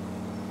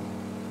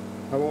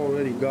 I've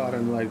already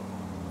gotten like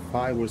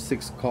 5 or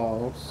 6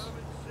 calls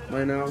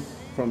by now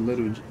from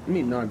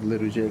not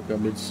little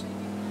Jacob, it's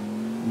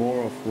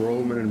more of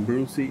Roman and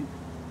Brucey.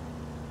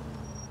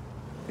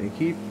 They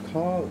keep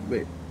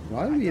wait,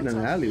 why are we in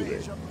an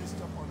alleyway?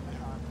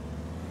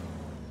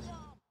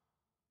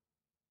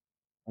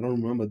 I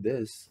don't remember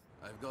this.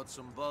 I've got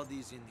some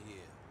bodies in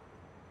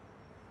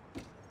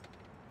here.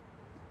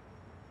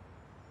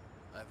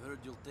 I've heard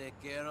you'll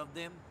take care of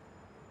them.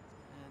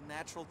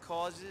 Natural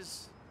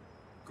causes?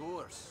 Of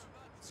course.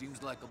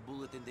 Seems like a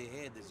bullet in the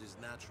head is as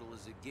natural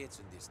as it gets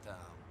in this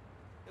town.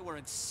 They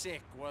weren't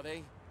sick, were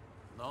they?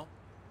 No?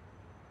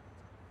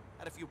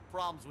 Had a few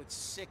problems with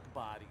sick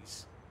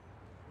bodies.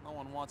 No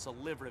one wants a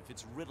liver if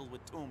it's riddled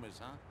with tumors,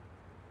 huh?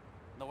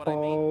 Know what I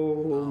mean?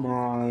 Oh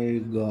my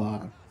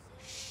God.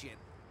 Shit.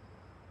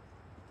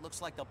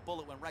 Looks like the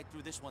bullet went right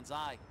through this one's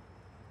eye.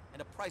 And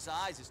the price of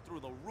eyes is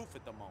through the roof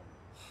at the moment.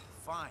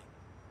 Fine.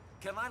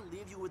 Can I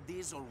leave you with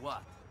these or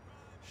what?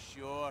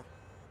 Sure.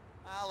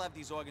 I'll have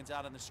these organs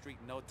out on the street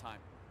in no time.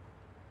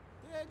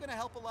 They're gonna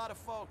help a lot of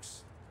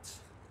folks.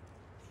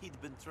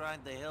 He'd been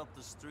trying to help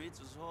the streets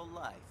his whole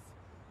life.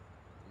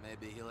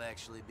 Maybe he'll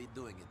actually be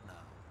doing it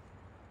now.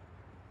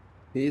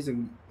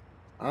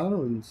 I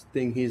don't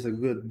think he's a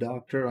good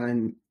doctor.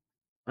 I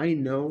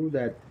know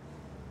that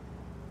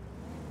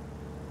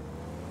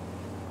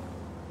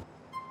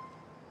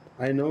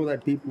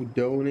people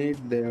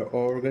donate their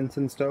organs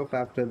and stuff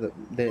after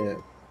their,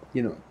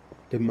 you know,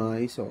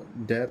 demise or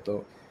death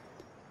or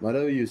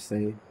whatever you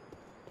say.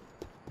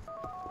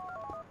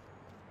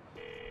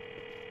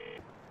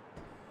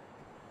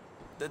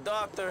 The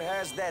doctor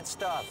has that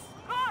stuff.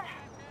 Good.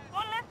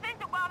 One less thing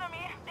to bother me.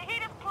 The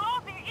heat is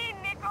closing in,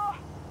 Niko.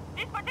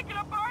 This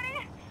particular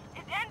party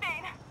is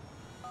ending.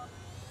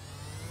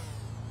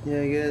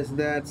 Yeah, I guess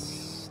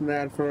that's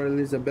that for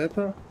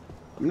Elizabetha.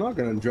 I'm not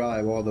gonna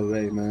drive all the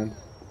way, man.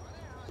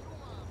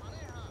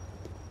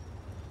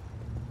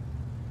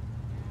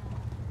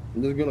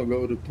 I'm just gonna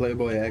go to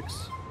Playboy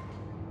X.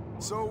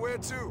 So where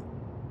to?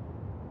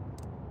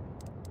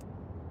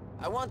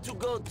 I want to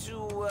go to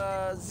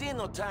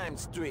Xenotime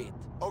Street.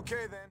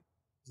 Okay then.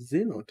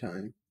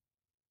 Xenotime.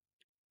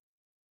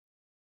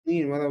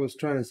 What I was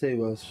trying to say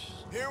was,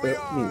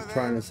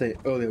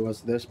 earlier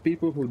was, there's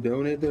people who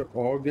donate their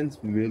organs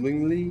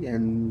willingly,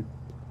 and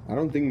I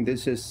don't think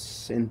this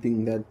is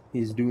anything that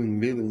he's doing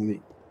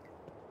willingly.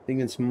 I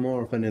think it's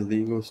more of an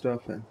illegal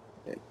stuff. And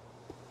okay.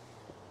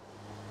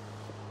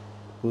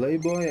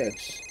 Playboy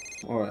X.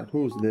 All right,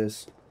 who's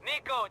this?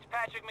 Niko, it's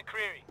Patrick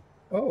McCreary.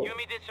 Oh. You and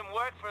me did some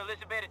work for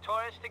Elizabeth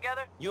Torres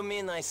together? You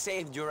mean I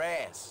saved your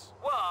ass?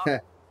 Well,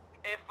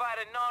 if I'd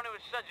have known it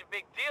was such a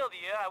big deal to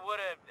you, I would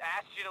have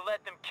asked you to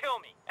let them kill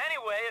me.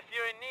 Anyway, if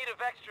you're in need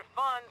of extra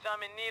funds, I'm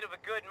in need of a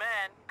good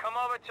man. Come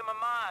over to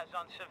Mama's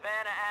on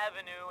Savannah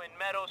Avenue in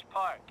Meadows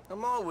Park.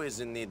 I'm always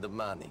in need of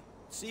money.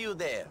 See you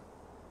there.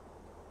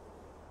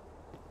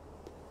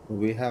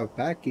 We have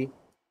Packy.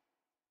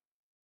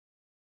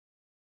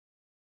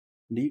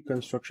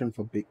 Deconstruction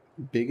for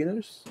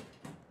beginners.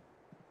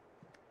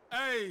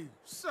 Hey,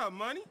 what's up,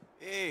 money?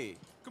 Hey.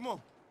 Come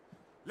on.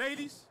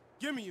 Ladies,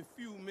 give me a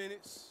few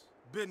minutes.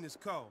 Business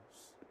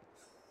calls.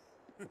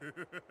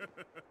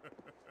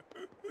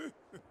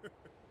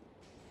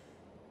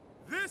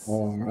 This is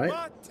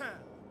my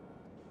town.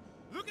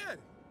 Look at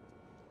it.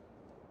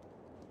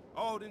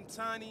 All them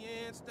tiny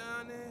ants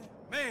down there.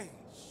 Man,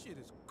 shit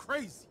is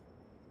crazy.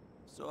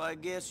 So I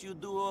guess you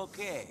do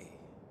okay.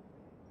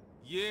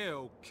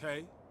 Yeah,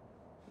 okay.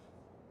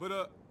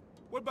 But,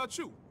 what about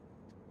you?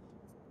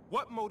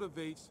 What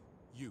motivates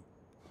you?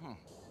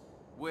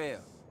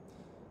 Well,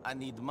 I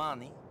need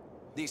money.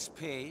 This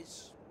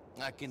pays.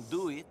 I can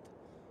do it.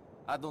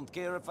 I don't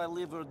care if I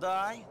live or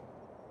die.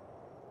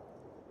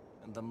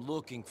 And I'm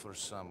looking for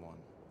someone.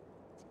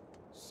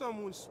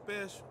 Someone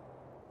special?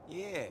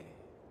 Yeah,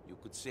 you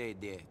could say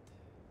that.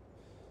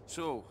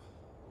 So,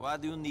 why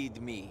do you need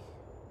me?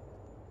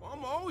 Well,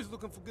 I'm always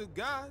looking for good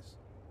guys.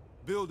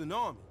 Build an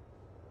army.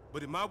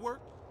 But in my work,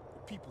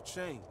 people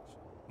change.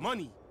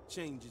 Money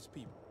changes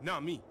people,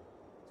 not me.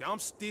 See, I'm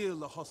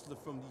still a hustler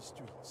from these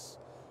streets.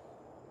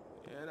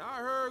 And I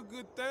heard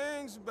good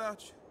things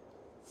about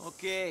you.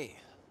 Okay,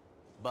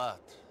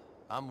 but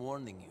I'm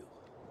warning you.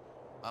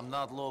 I'm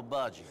not low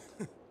budget.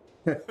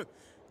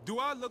 Do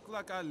I look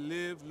like I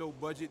live low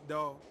budget,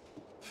 dog?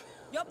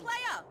 Yo,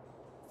 player!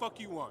 Fuck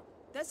you want?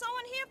 There's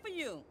someone here for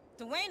you.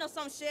 Dwayne or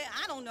some shit,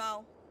 I don't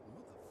know.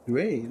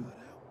 Dwayne?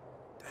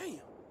 Damn.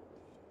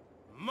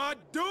 My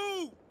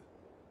dude!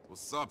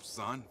 What's up,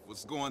 son?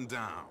 What's going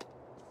down?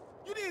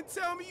 You didn't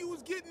tell me you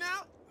was getting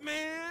out?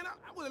 Man,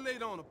 I would've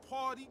laid on a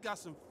party, got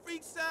some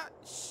freaks out.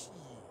 Shit.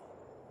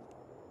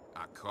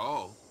 I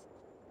called.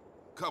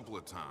 Couple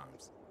of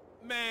times.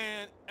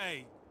 Man,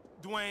 hey,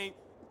 Dwayne,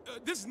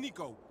 this is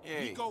Niko.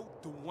 Hey. Niko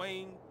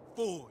Dwayne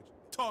Forge.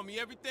 Taught me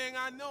everything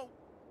I know.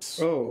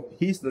 Oh,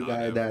 he's the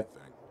guy that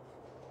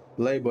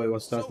Playboy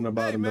was talking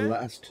about in the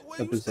last where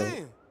you episode.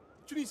 stand?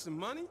 You need some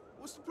money?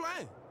 What's the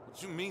plan?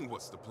 What you mean,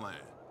 what's the plan?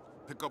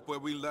 Pick up where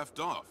we left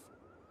off.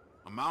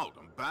 I'm out,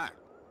 I'm back.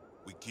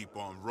 We keep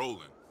on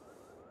rolling.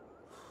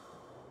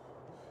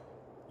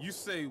 You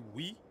say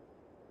we?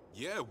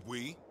 Yeah,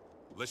 we.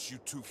 Unless you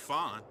too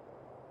fine.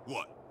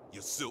 What?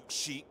 Your silk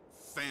sheet,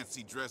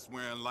 fancy dress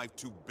wearing life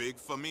too big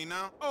for me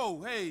now?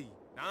 Oh, hey,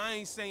 I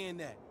ain't saying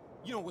that.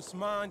 You know what's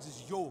mine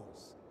is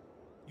yours.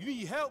 You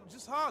need help,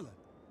 just holler.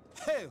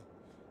 Hell,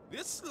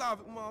 this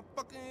Slavic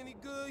motherfucker any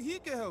good, he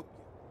can help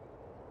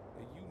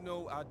you. And you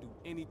know I'll do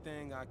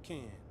anything I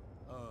can.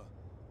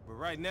 But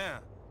right now,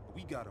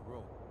 we gotta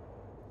roll.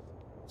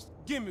 Just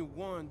give me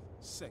 1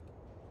 second.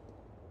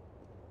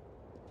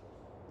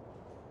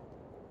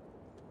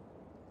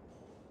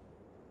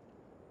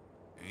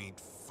 Ain't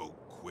folk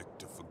quick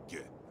to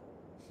forget.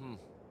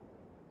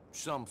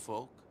 Some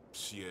folk.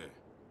 Yeah,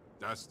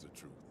 that's the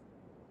truth.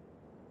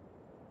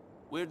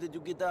 Where did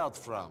you get out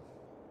from?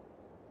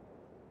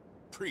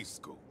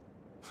 Preschool.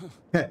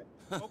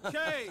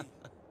 Okay,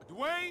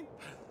 Dwayne,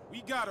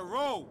 we gotta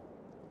roll.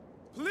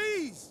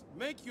 Please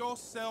make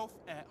yourself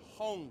at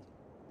home.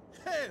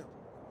 Hell,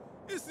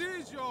 this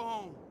is your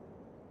home.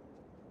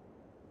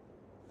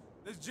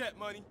 Let's jet,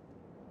 money.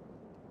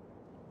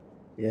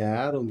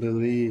 Yeah, I don't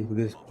believe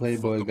this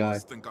Playboy guy.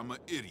 Must think I'm an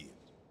idiot.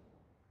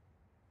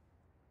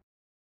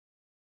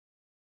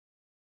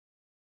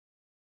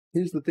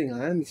 Here's the thing,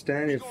 I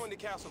understand We're if going to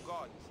Castle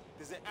Gardens.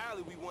 There's an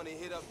alley we want to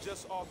hit up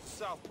just off the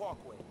South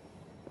Parkway.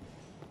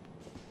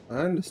 I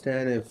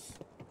understand if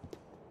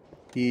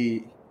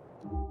he,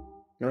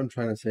 what I'm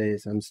trying to say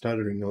is, I'm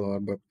stuttering a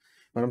lot, but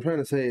what I'm trying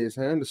to say is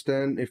I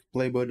understand if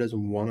Playboy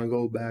doesn't want to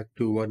go back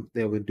to what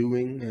they were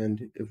doing,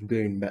 and if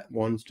Dwayne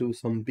wants to.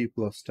 Some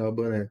people are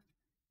stubborn, and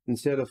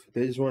instead of,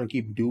 they just want to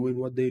keep doing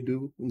what they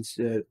do.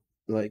 Instead,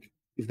 like,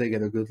 if they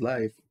get a good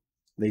life,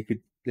 they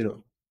could, you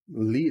know,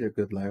 lead a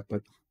good life,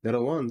 but they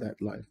don't want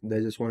that life. They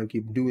just want to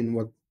keep doing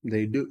what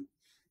they do.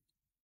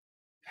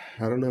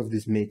 I don't know if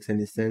this makes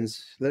any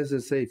sense. Let's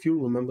just say, if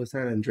you remember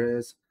San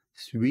Andreas,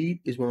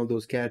 Sweet is one of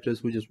those characters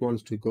who just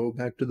wants to go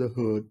back to the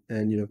hood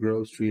and, you know,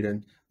 Grove Street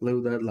and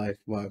live that life,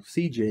 while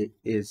CJ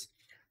is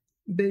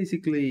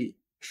basically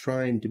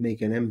trying to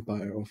make an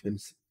empire of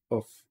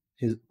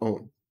his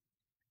own.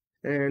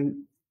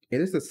 And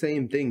it is the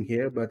same thing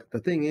here, but the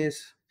thing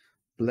is,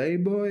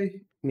 Playboy,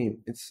 I mean,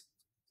 it's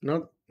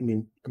not, I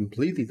mean,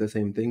 completely the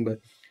same thing, but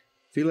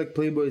I feel like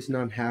Playboy is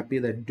not happy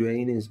that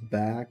Dwayne is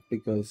back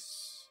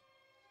because,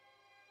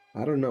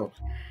 I don't know.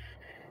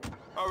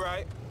 All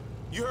right.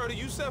 You heard of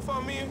Yusef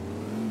Amir?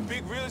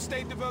 Big real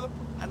estate developer?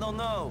 I don't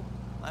know.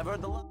 I've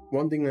heard a lot.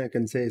 One thing I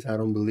can say is I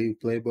don't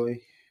believe Playboy.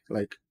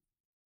 Like,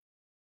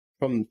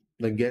 from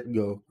the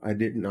get-go, I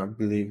did not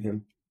believe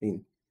him. I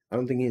mean, I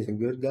don't think he's a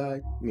good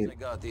guy. I mean, I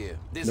got here.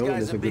 This no one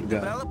guy's is a a big good guy.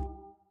 developer.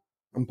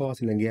 I'm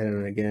pausing again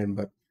and again,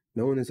 but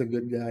no one is a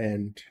good guy,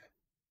 and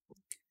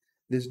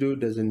this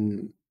dude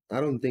doesn't,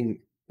 I don't think,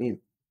 I mean,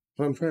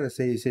 what I'm trying to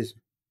say is he's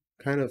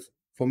kind of,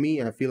 for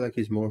me, I feel like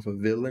he's more of a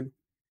villain.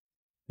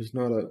 He's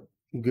not a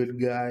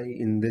good guy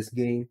in this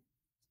game.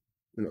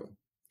 You know,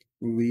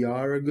 we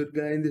are a good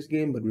guy in this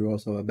game, but we're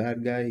also a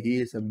bad guy.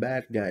 He is a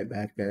bad guy.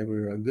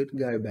 We're a good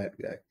guy, bad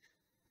guy.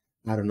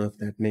 I don't know if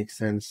that makes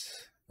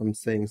sense. I'm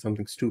saying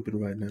something stupid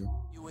right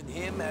now. You and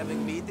him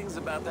having meetings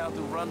about how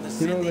to run the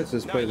city? You know, let's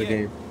just play the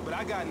game. But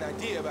I got an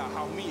idea about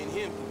how me and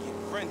him can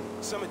get friendly.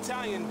 Some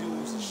Italian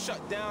dudes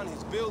shut down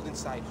his building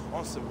site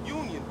on some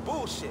union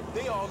bullshit.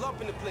 They all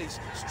up in the place,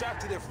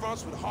 strapped to their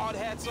fronts with hard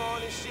hats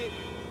on and shit.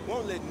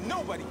 Won't let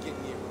nobody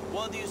get near him.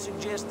 What are you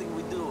suggesting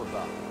we do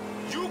about it?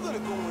 You're gonna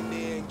go in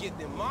there and get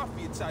them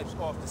mafia types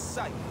off the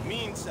site.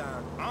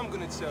 Meantime, I'm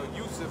gonna tell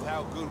Yusuf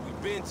how good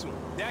we've been to him.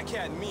 That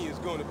cat and me is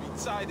gonna be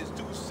tight as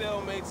two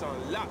cellmates on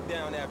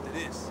lockdown after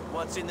this.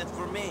 What's in it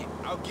for me?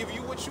 I'll give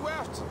you what you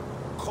after.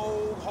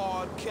 Cold,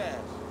 hard cash.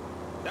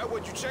 That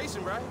what you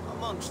chasing, right?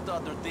 Amongst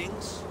other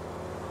things.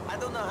 I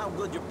don't know how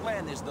good your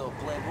plan is, though,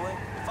 Playboy.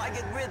 If I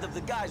get rid of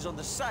the guys on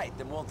the site,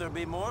 then won't there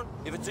be more?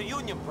 If it's a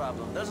union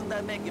problem, doesn't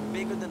that make it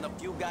bigger than a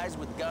few guys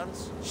with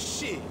guns?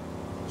 Shit.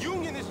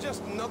 Union is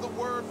just another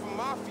word for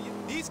mafia.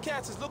 These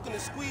cats is looking to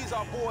squeeze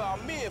our boy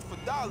Amir for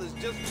dollars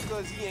just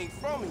because he ain't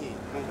from here.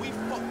 When we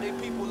fuck their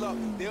people up,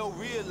 they'll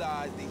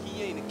realize that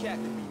he ain't a cat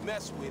to be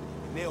messed with,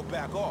 and and they'll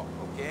back off.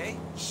 Okay?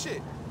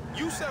 Shit,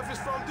 Yusuf is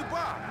from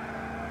Dubai.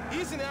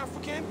 He's an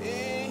African,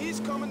 and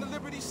he's coming to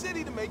Liberty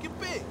City to make it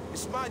big.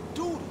 It's my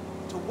duty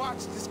to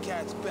watch this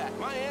cat's back.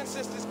 My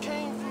ancestors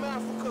came from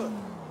Africa.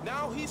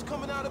 Now he's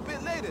coming out a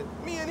bit later.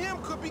 Me and him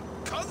could be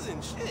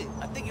cousins, shit.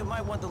 I think you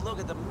might want to look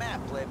at the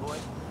map, Playboy.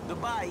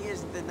 Dubai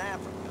isn't in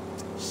Africa.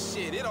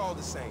 Shit, it all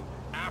the same.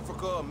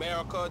 Africa,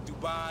 America,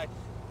 Dubai.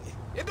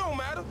 It don't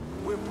matter.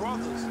 We're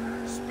brothers.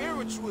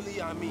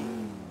 Spiritually, I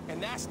mean.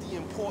 And that's the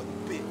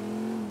important bit.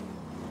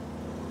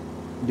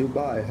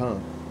 Dubai, huh?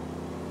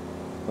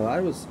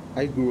 Well,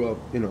 I grew up,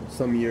 you know,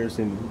 some years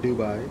in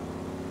Dubai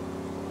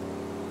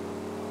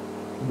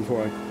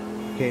before I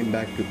came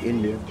back to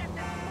India.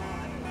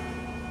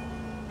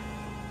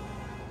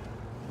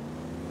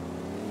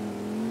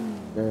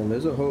 And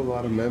there's a whole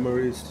lot of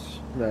memories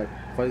that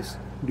if I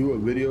do a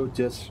video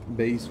just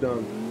based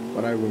on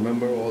what I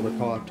remember, all the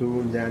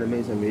cartoons,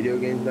 animes, and video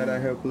games that I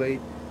have played,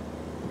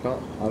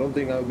 I don't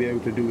think I'll be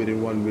able to do it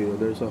in one video.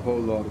 There's a whole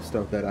lot of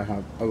stuff that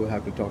I will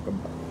have to talk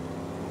about.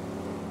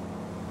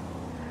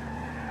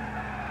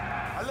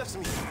 I left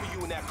some heat for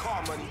you in that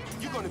car, money.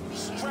 You're gonna be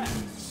strapped.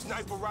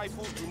 Sniper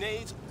rifles,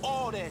 grenades,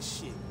 all that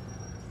shit.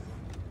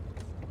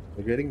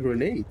 We're getting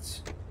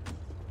grenades.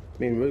 I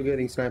mean, we're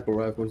getting sniper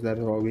rifles. That's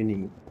all we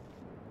need.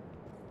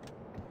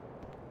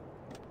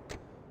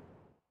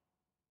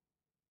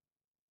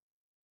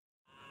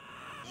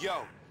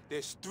 Yo,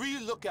 there's 3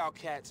 lookout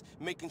cats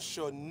making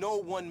sure no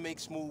one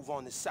makes move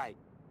on the site.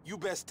 You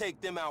best take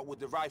them out with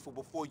the rifle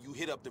before you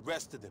hit up the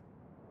rest of them.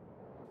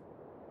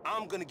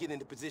 I'm gonna get in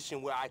a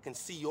position where I can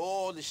see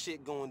all the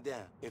shit going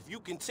down. If you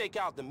can take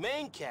out the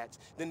main cats,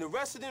 then the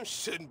rest of them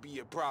shouldn't be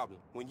a problem.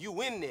 When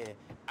you in there,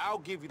 I'll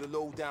give you the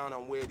lowdown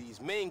on where these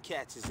main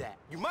cats is at.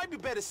 You might be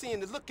better seeing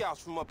the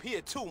lookouts from up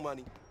here too,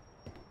 money.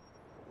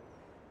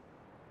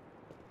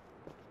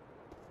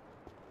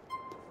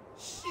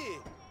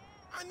 Shit,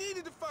 I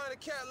needed to find a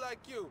cat like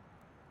you.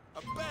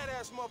 A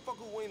badass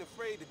motherfucker who ain't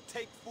afraid to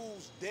take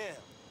fools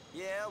down.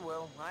 Yeah,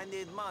 well, I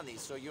need money,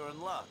 so you're in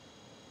luck.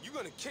 You're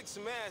gonna kick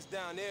some ass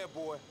down there,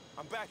 boy.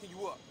 I'm backing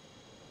you up.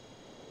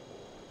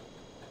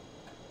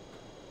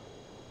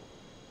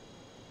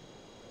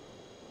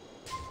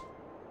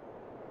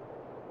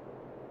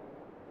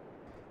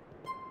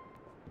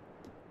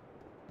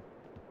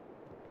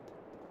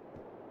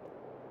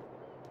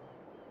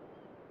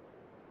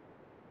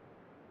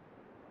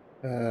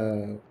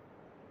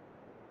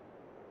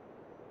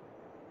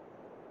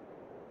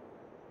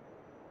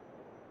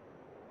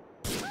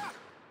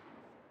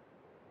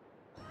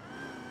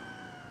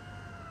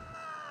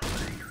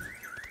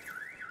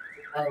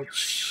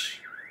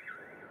 Ouch.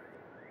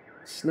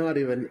 It's not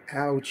even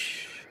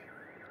ouch.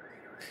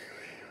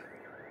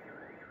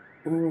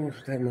 Ooh,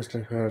 that must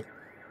have hurt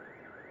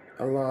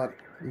a lot.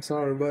 I'm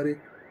sorry, buddy.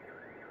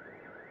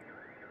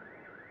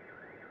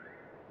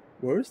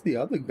 Where's the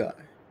other guy?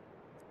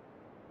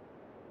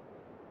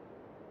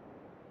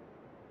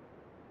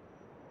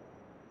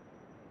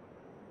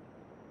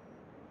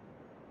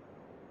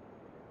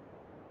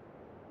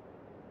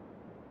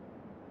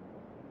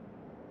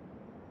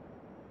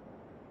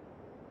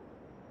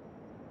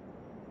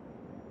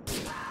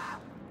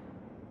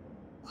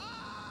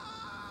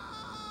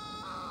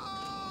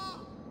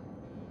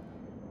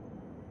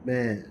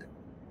 Man,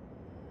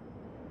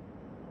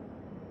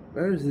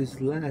 where's this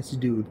last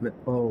dude?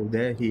 Oh,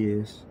 there he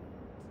is.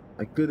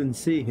 I couldn't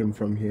see him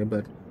from here,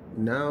 but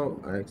now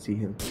I see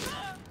him.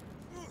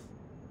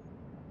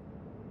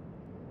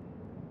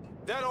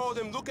 That all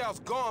them lookouts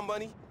gone,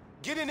 money.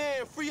 Get in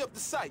there and free up the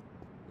site.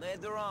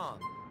 Later on.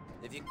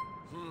 If you...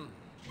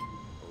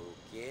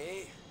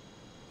 Okay.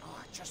 Oh,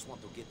 I just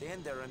want to get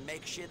in there and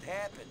make shit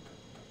happen.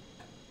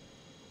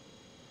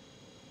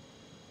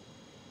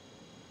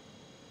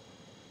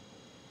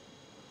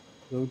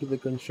 Go to the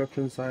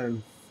construction site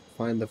and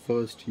find the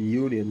first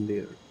union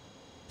leader.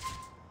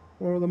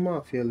 Or the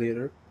mafia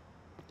leader.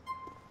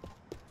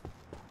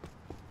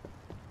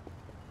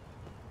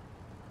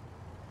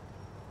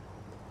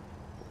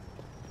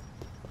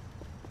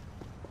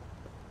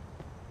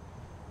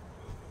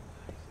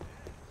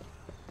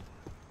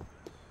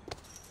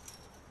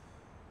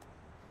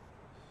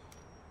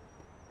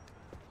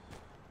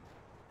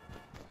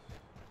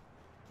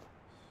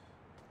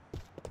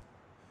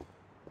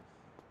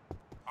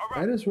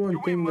 That is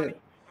one thing that... The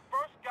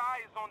first guy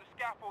is on the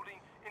scaffolding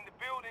in the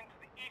building to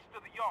the east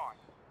of the yard.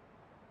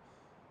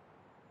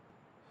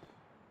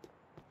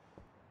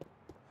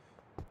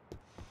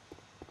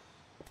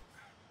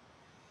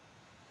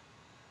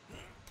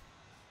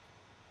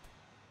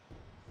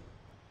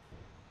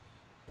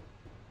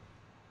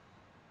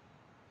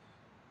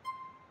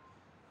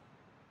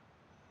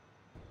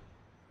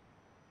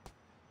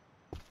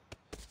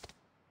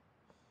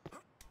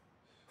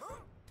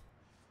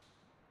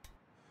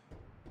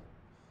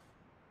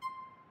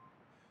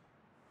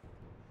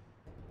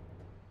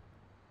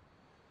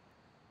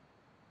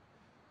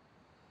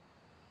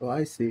 Oh,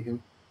 I see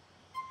him.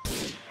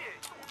 Shit,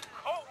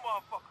 cold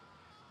motherfucker.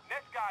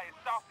 Next guy is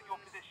south of your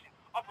position,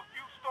 up a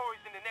few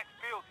stories in the next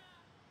building.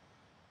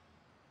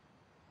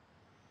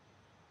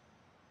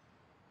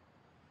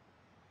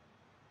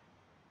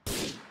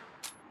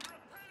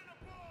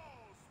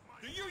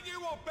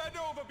 won't bend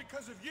over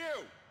because of you!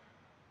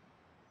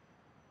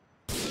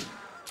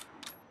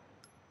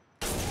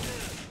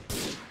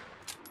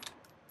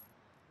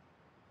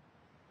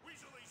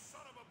 Weaselly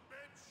son of a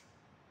bitch!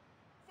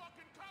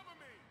 Fucking cover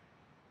me!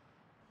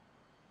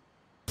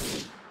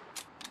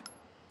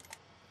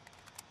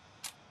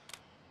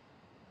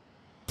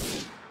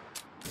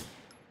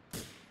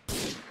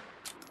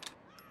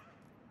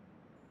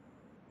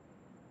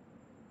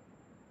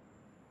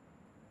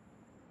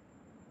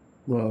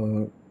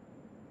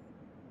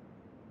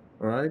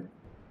 All right.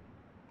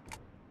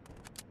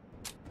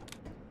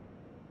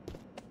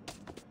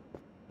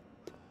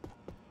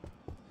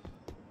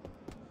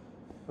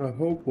 I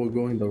hope we're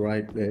going the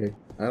right way.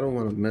 I don't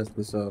want to mess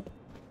this up.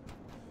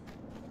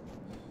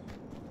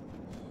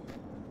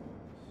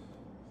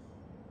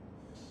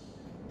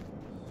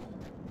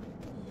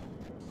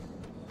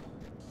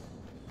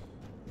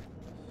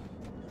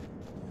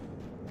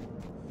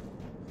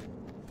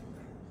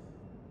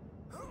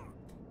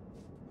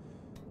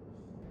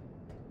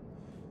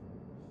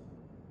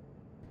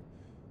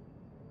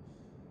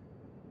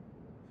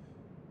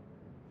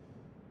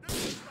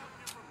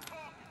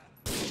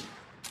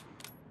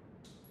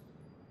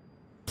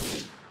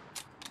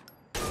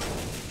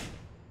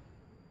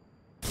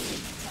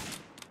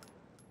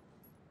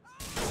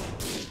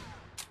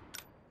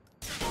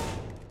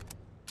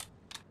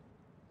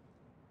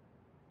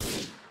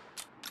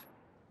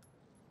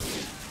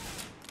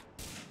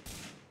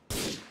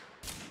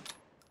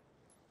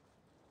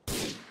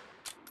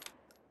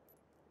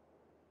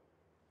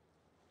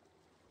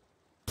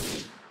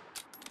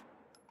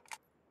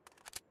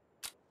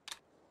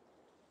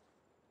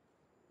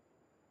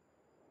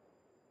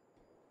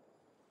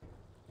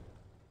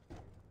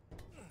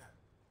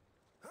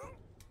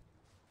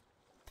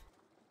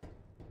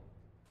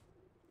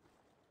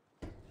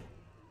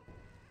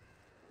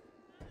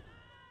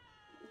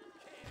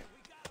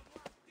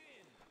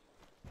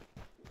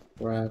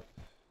 Right.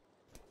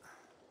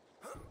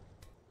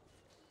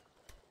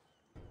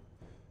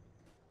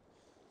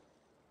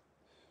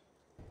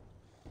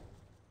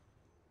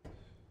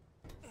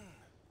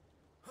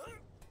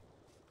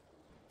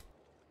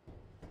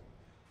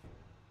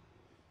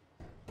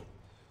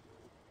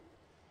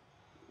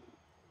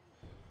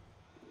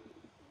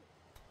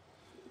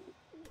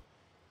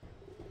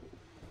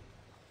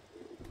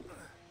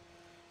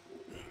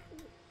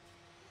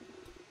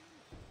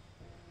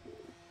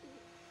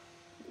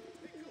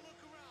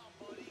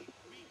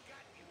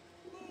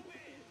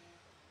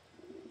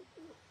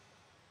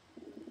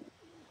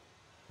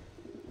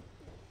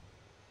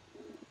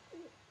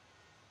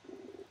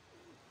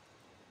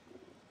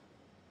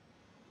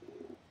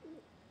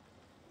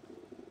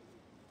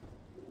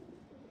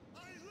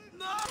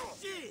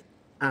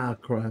 Ah,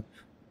 crap.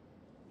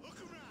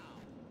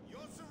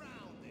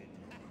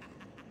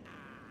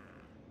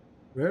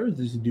 Where is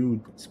this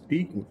dude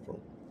speaking from?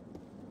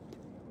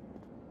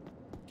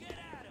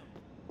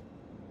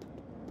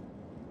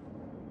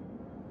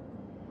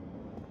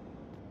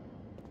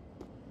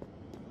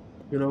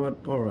 You know what?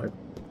 All right.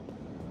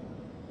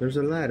 There's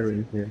a ladder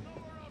in here.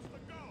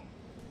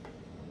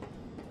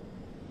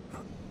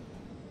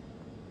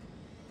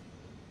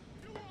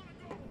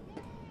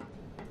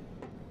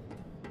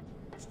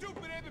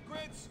 Stupid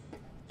immigrants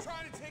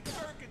trying to take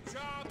American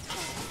jobs.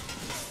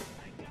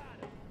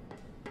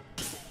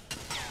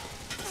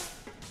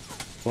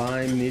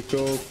 Climb,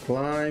 Niko,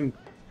 climb.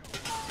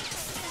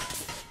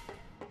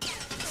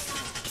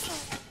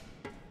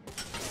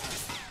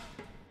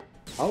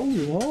 How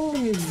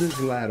long is this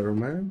ladder,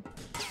 man?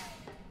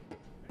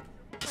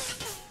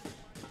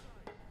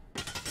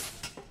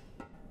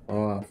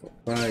 Oh, for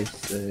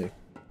Christ's sake.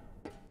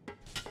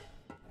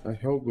 I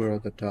hope we're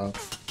at the top.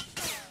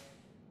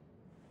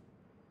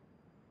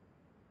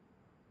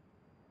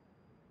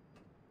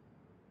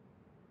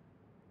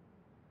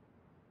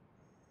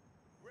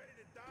 Ready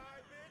to die,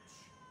 bitch?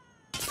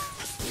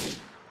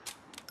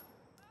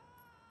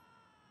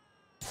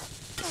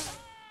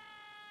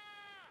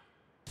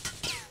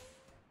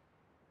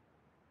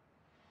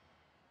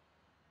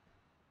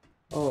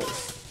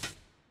 Oh.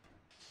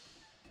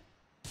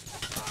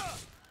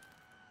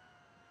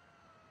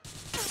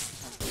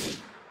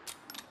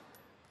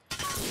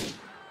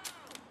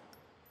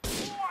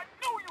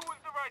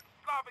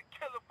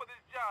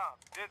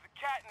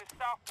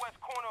 southwest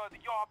corner of the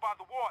yard by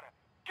the water.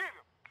 Get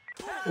him!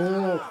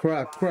 Oh,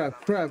 crap,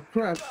 crap, crap,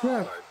 crap,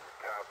 crap.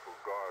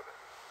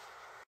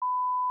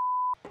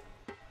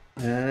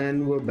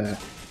 And we're back.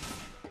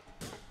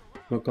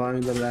 We're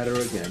climbing the ladder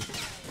again.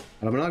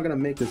 And I'm not gonna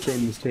make the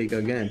same mistake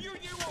again.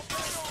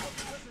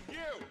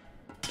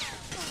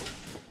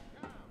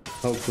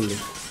 Hopefully.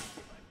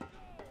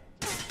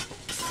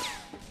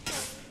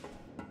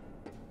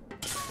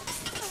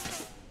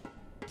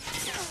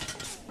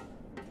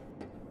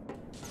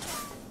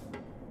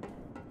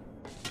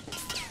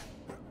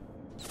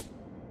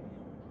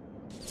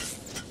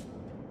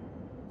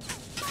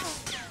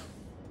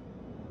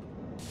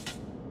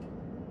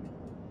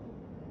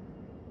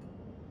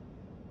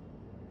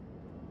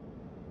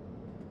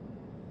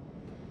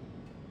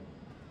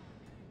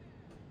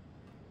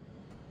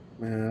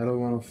 Man, I don't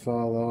want to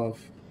fall off.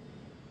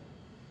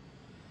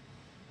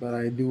 But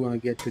I do want to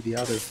get to the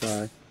other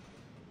side.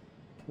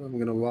 So I'm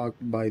gonna walk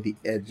by the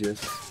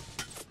edges.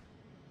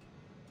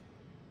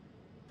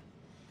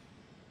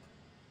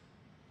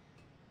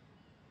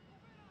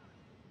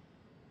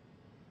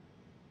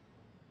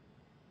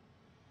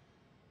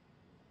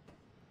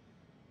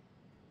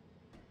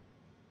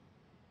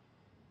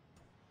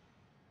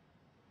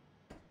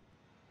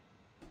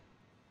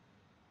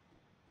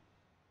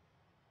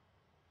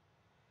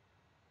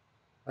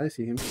 I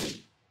see him.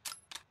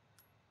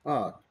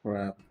 Ah,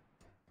 crap.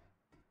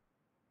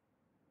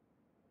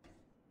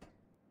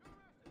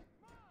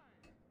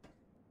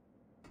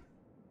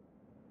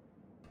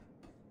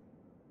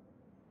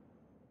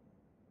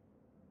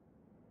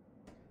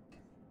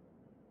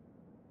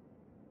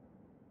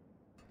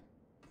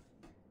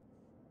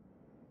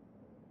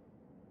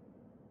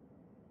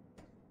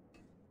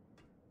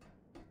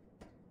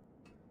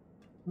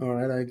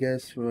 Alright, I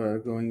guess we're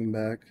going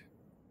back.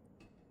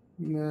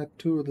 Not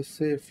to the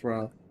safe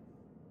route.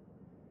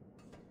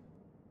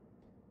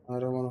 I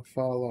don't want to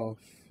fall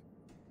off.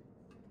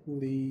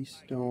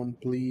 Please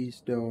don't,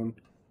 please don't.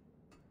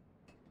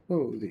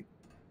 Holy.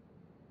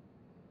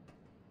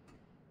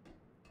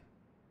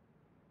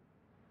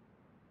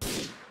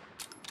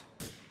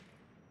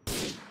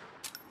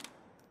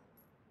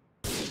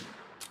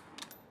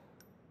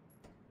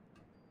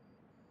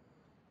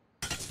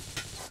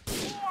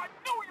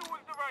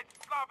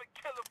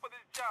 Killer for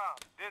this job.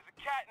 There's a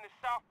cat in the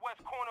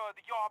southwest corner of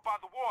the yard by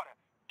the water.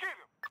 Get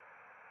him!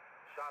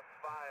 Shots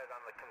fired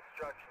on the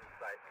construction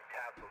site in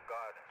Castle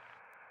Garden.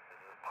 This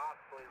is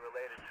possibly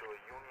related to a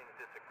union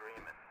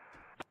disagreement.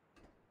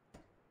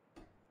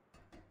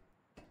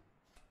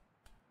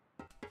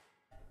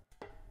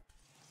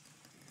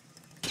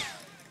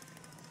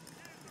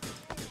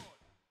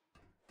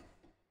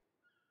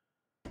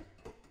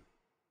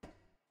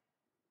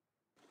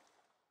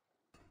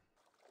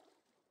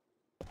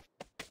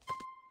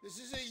 This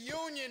is a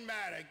union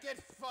matter.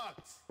 Get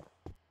fucked.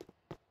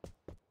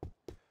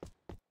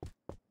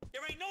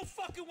 There ain't no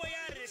fucking way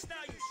out of this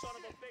now, you son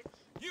of a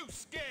bitch. You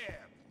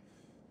scared.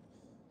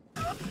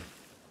 Come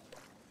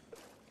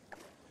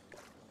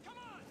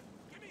on,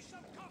 give me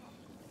some cover.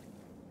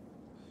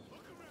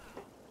 Look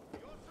around.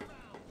 You're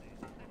surrounded.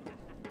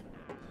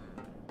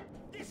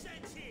 This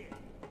ends here.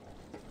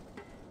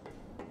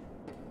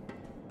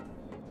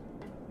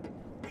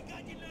 We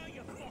got you now,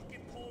 you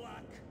fucking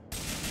Polak.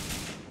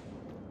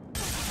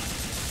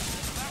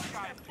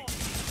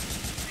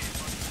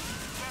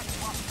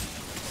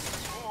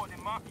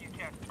 Mafia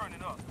cats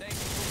turning up. Thank you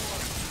for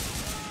what?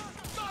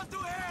 Go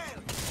to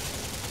hell!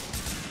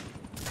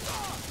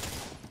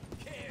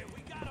 Here,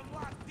 we got him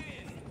locked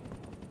in.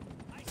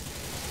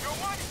 Yo,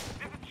 Mike,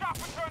 there's a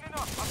chopper turning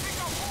up. I think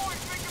our boys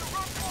making a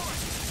run for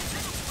it.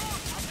 Get him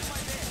good. I'll do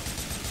my best.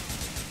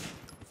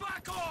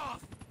 Fuck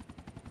off!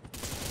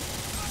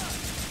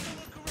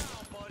 Look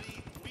around,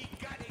 buddy. We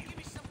got it. Give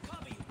me some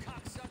cover, you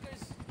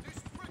cocksuckers. This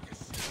brick is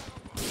shit.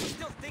 You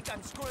still think I'm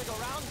screwing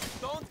around?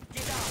 Don't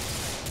get out.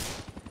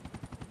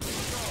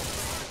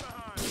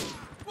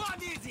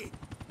 What is it?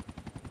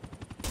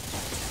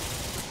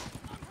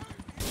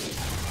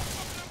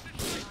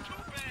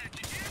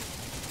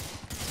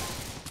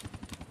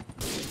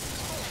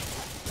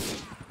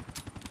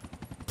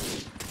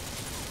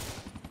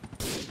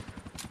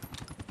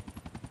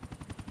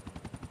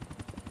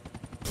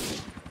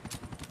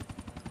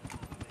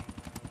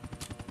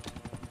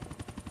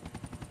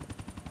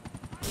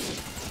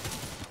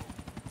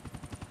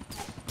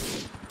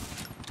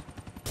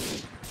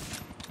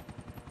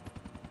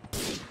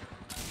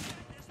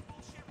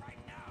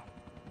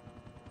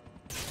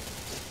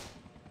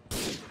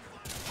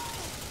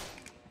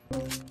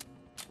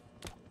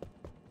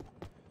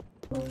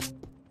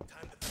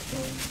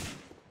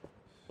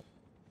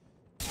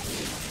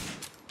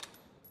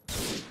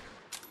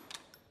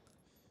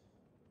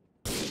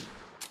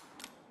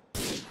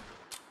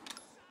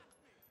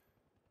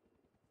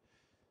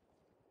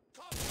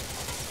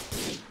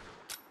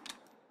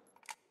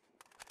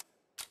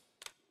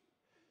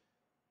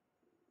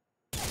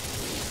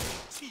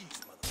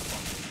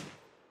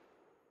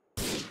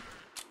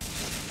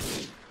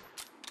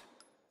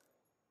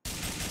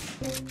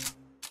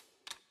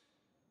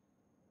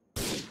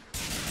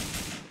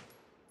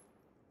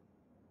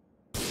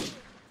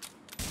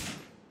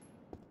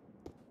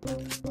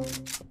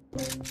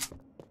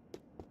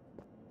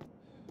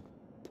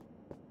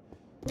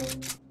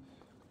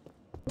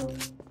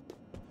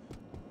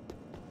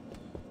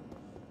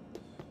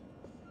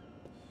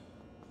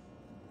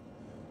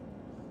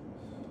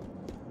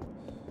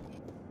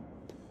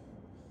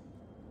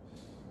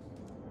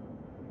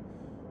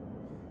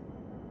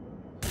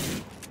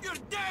 You're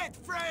dead,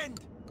 friend!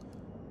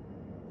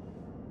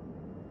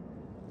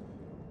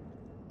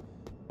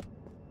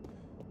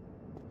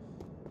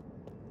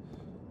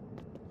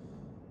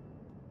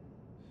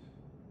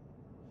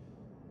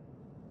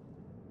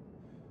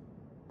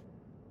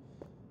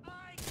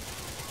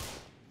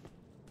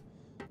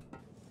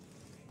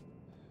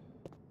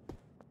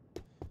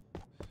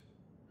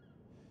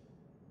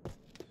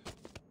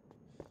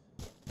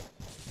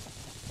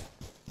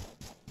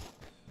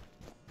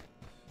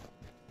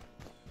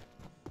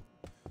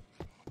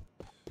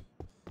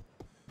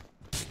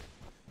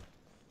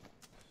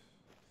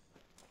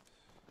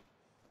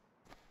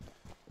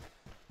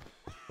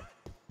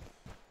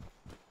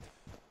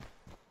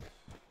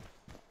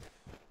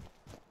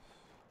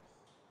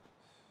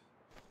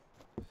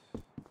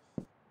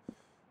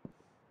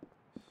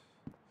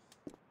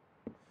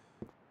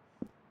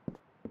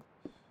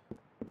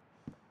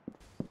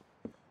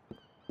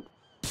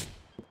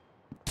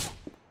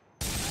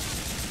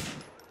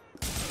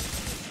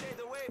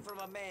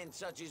 man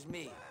such as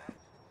me.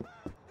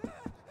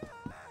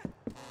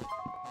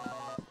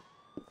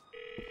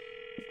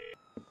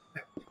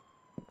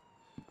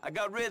 I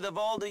got rid of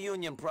all the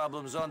union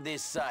problems on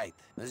this site.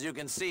 As you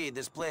can see,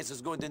 this place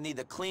is going to need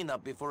a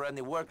cleanup before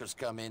any workers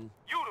come in.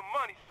 You the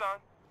money, son.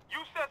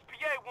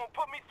 USSPA won't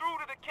put me through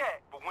to the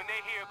cat, but when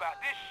they hear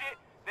about this shit,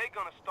 they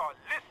gonna start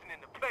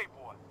listening to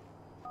Playboy.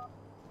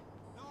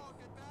 No,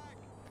 get back!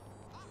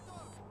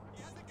 Achtung!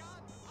 He has a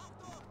gun!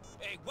 Achtung!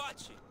 Hey,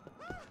 watch it!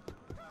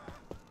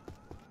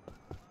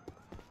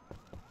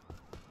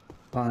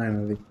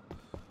 Finally.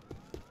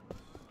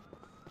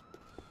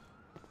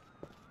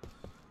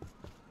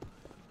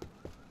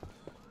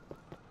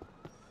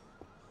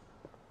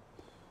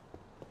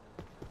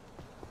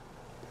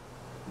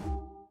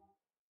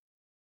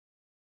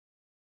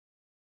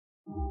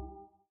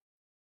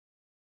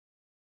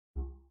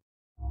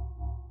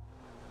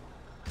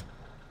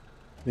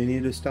 We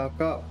need to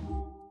stock up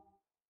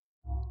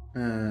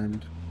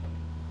and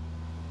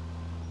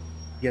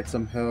get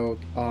some health,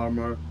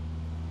 armor.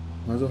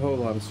 There's a whole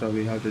lot of stuff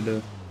we have to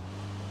do.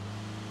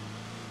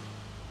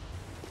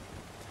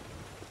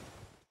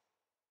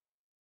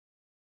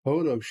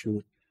 Photo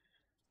shoot.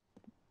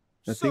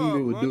 I think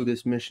we would do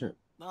this mission.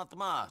 Not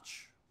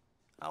much.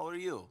 How are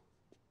you?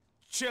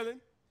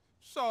 Chilling.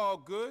 It's all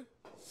good.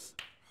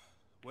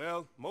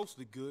 Well,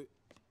 mostly good.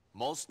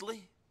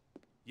 Mostly?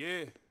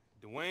 Yeah,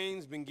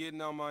 Dwayne's been getting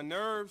on my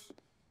nerves.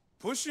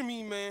 Pushing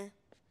me, man.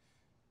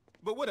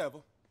 But whatever.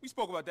 We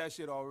spoke about that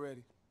shit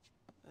already.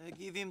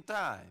 Give him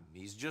time.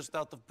 He's just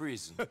out of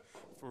prison.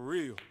 For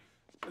real.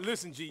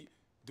 Listen, G,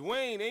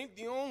 Dwayne ain't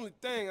the only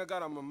thing I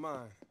got on my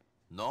mind.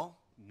 No?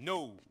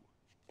 No.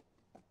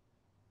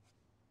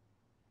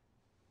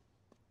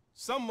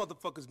 Some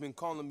motherfuckers been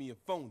calling me a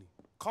phony,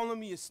 calling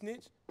me a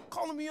snitch,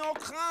 calling me all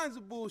kinds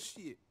of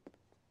bullshit.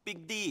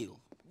 Big deal.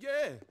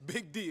 Yeah,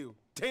 big deal.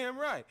 Damn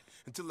right.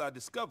 Until I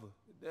discover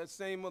that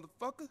same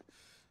motherfucker,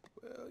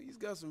 well, he's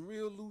got some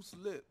real loose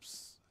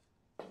lips.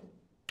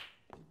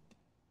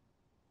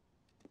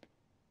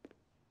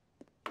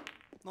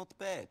 Not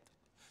bad.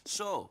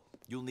 So,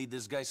 you'll need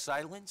this guy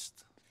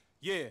silenced?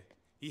 Yeah,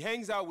 he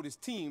hangs out with his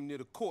team near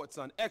the courts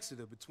on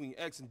Exeter between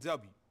X and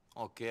W.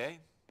 Okay.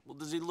 What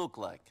does he look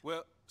like?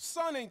 Well,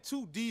 son ain't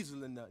too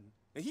diesel or nothing.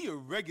 And he a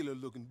regular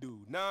looking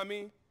dude, know what I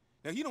mean?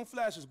 Now, he don't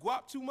flash his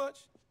guap too much,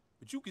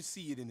 but you can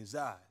see it in his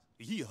eyes.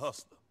 He a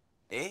hustler.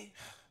 Eh?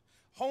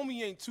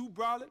 Homie ain't too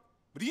brolic,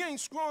 but he ain't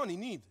scrawny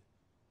neither.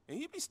 And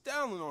he be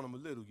styling on him a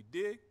little, you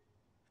dig?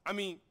 I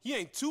mean, he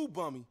ain't too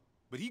bummy,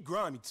 but he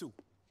grimy too.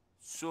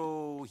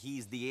 So,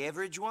 he's the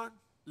average one?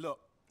 Look,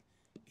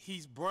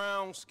 he's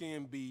brown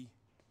skin, B.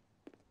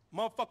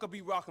 Motherfucker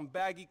be rocking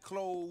baggy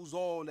clothes,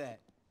 all that.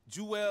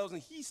 Jewels,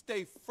 and he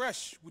stay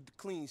fresh with the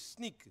clean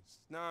sneakers,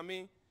 know what I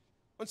mean?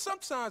 And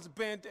sometimes a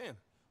bandana.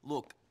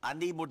 Look, I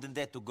need more than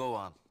that to go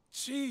on.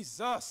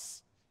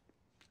 Jesus!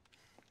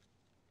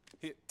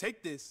 Here,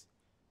 take this,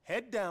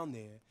 head down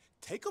there,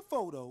 take a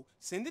photo,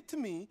 send it to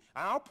me,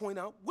 and I'll point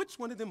out which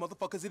one of them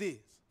motherfuckers it is.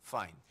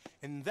 Fine.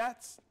 And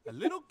that's a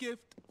little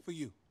gift for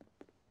you.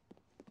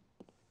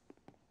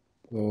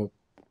 Well,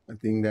 I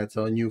think that's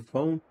our new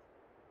phone.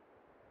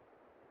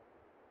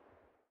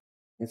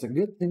 It's a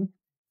good thing.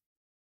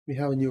 We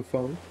have a new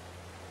phone.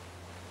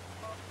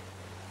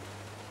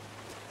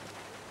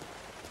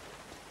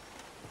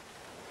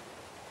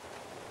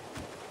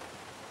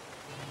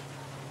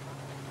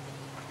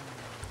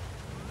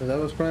 As I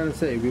was trying to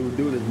say, we would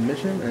do this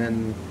mission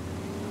and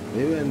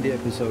we will end the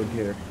episode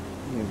here.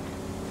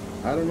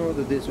 I don't know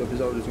whether this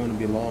episode is going to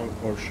be long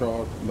or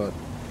short, but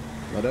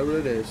whatever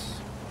it is,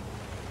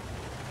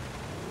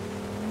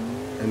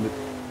 end it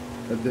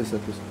at this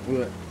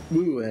episode.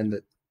 We will end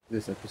it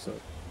this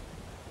episode.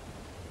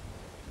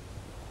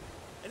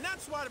 And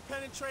that's why the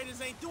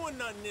penetrators ain't doing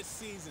nothing this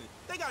season.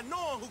 They got no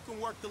one who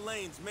can work the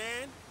lanes,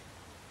 man.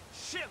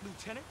 Shit,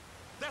 Lieutenant.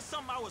 That's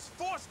something I was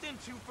forced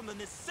into from the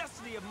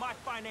necessity of my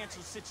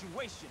financial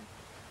situation.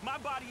 My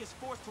body is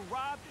forced to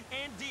rob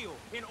and deal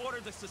in order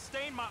to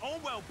sustain my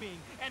own well-being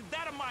and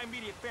that of my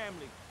immediate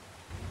family.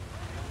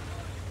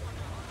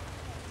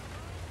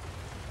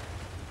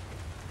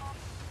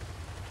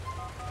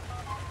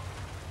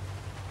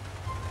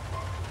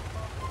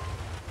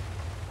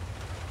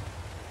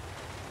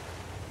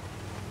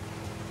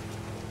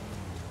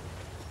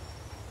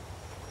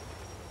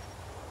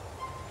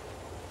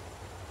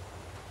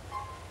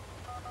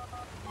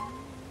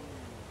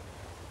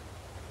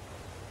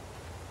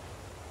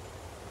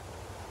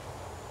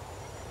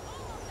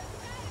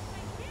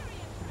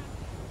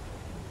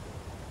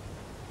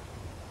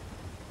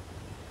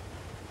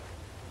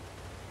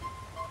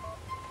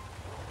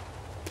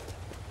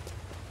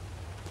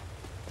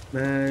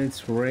 Man,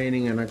 it's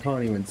raining and I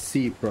can't even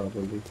see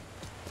properly.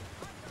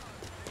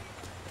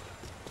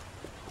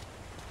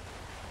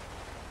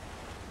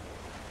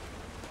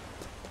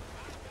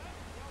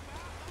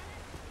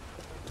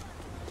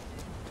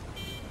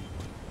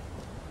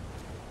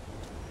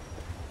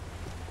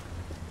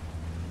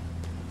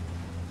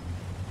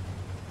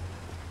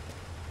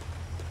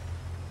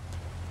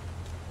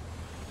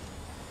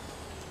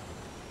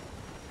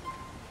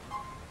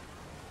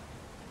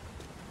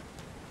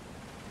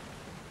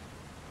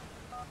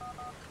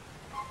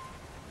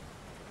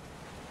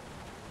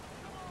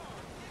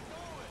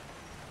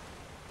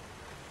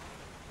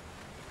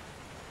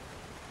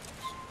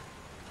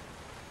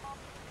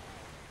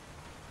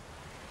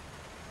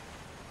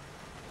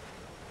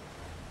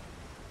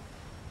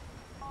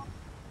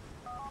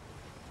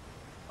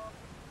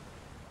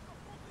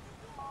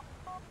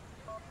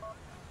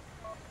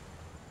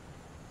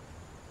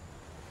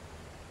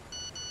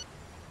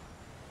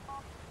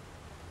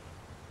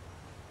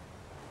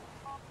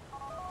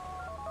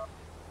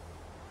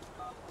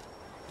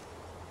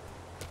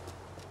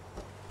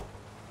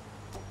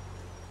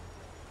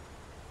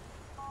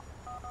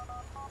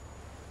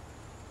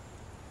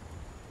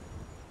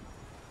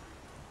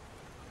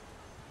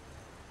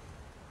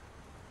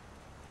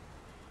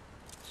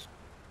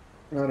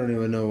 I don't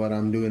even know what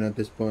I'm doing at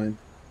this point.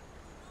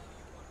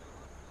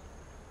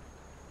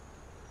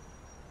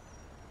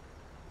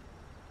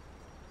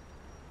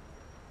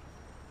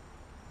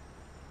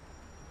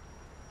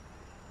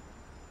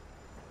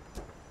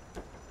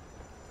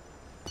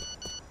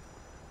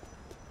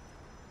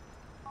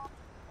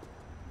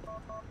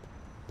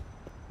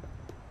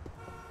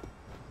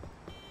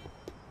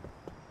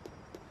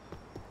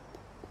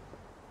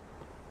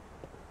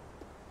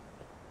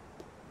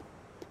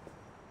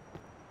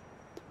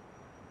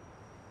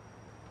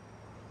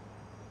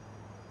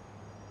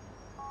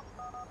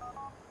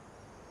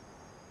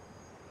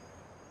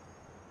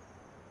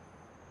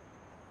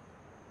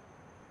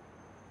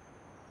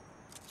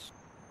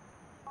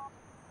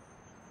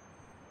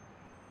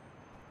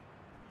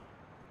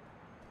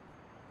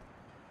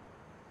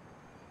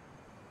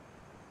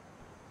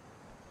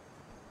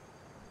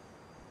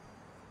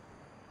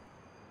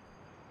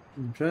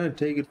 I'm trying to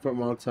take it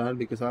from outside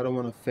because I don't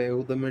want to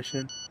fail the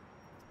mission.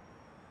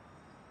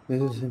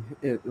 This is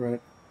it,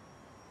 right?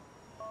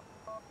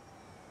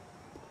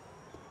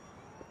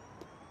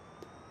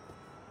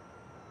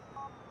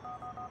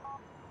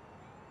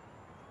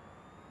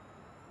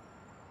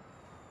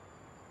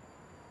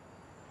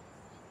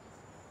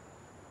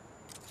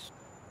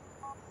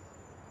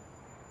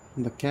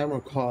 The camera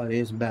quality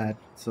is bad,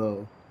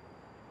 so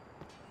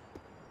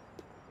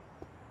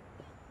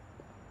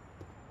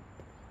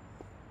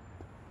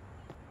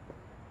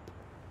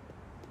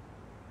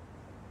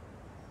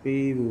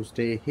we will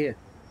stay here.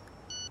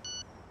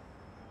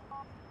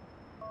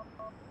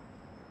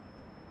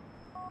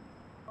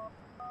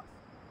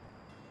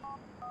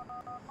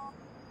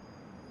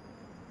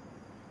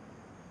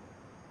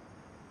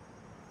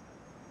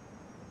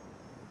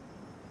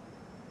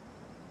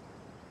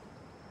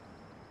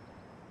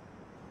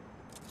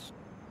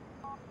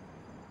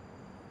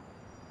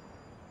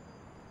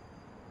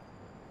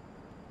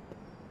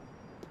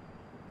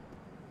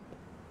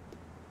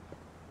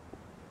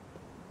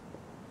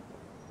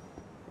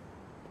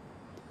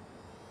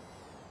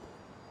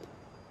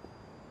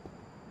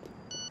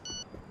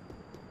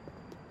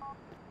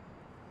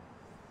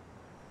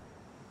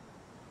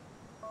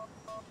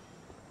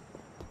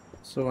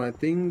 So I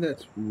think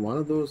that's one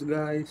of those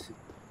guys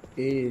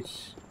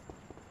is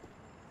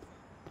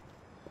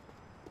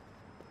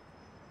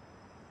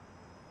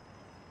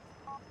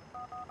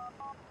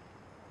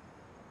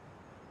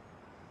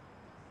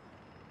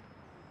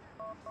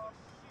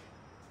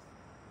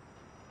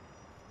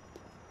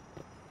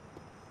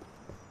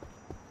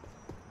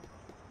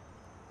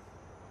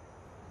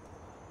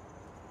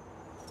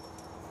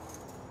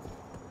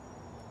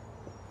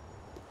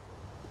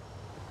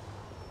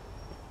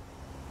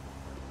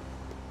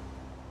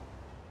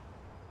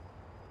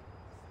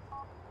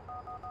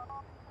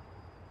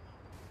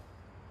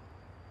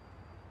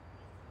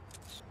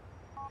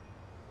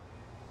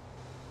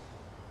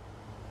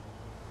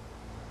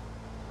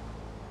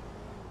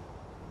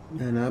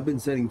and I've been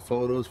setting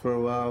photos for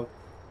a while.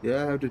 Do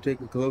I have to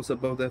take a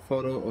close-up of that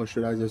photo, or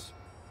should I just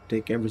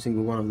take every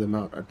single one of them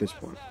out at this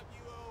point?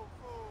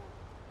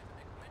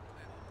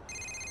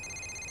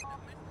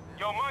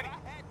 Yo, Money,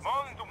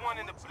 Marlon's the one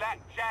in the black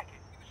jacket,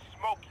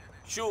 smoking.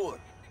 Sure.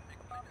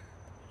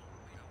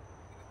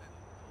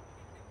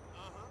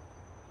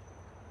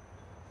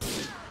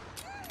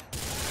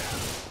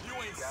 You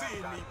ain't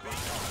seeing me, B.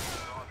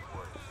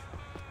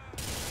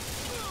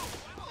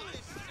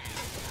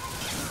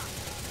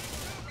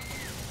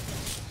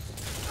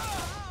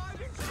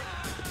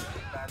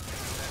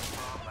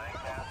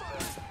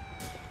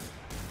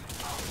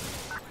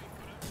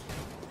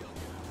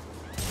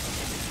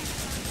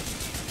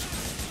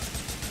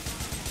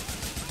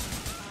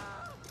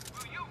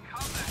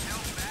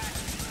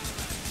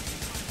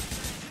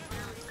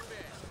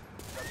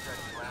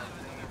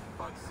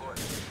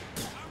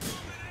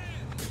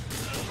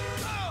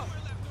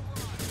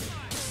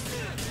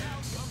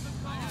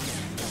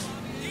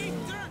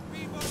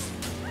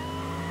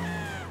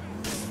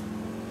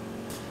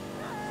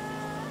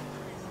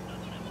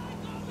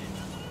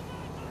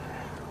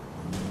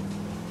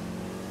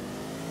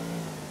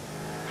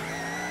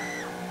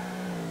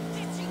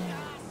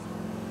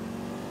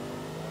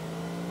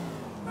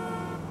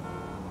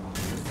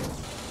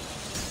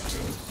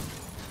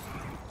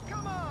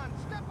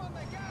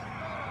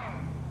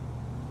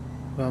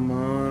 Come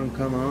on,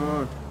 come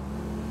on.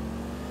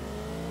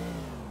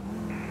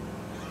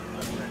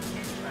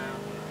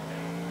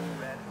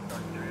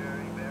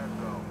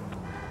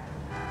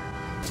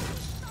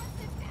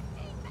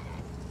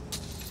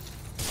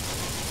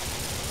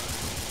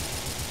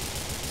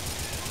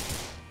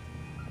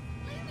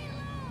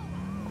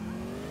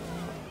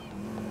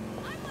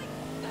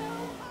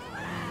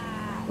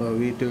 Well,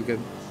 we took it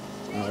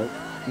out.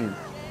 It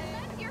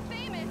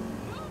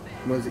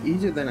was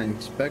easier than I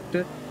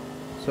expected,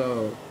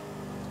 so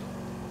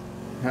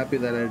happy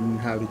that I didn't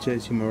have to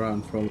chase him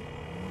around for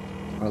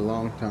a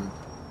long time.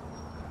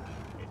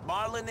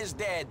 Marlon is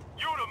dead.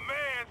 You the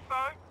man,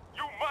 son.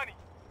 You Money.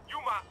 You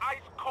my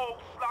ice-cold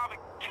Slavic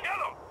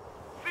killer.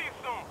 See you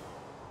soon.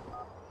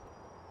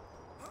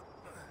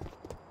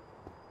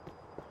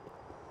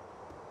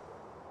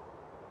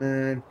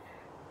 And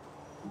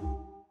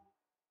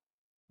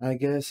I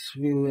guess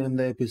we will end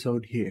the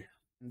episode here.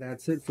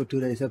 That's it for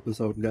today's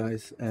episode,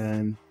 guys.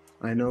 And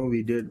I know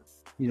we did,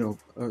 2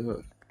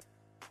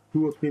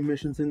 or 3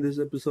 missions in this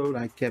episode.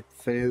 I kept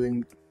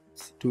failing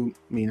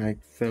I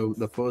failed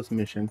the first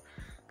mission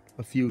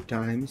a few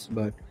times,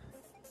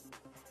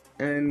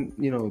 and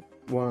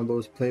one of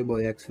those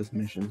Playboy access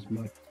missions,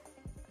 but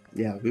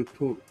yeah, we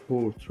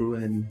pulled through,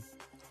 and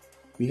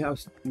we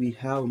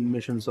have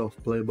missions of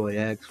Playboy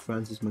X,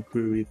 Francis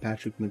McCreary,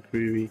 Patrick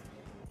McCreary,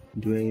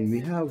 Dwayne. We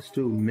have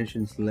still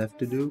missions left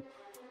to do.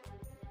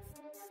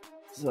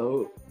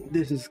 So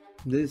this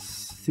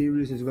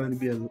series is going to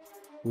be a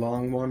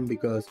long one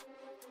because,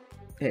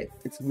 hey,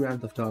 it's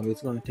Grand Theft Auto.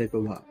 It's going to take a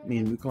while. I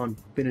mean, we can't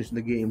finish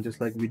the game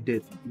just like we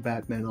did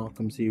Batman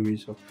Arkham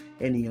series or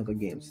any other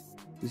games.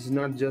 This is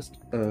not just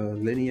a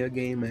linear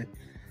game, and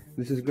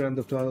this is Grand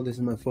Theft Auto. This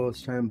is my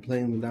first time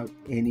playing without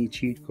any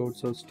cheat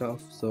codes or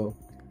stuff, so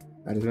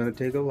that is going to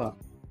take a while.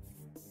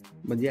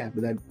 But yeah,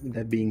 with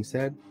that being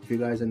said, if you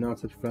guys are not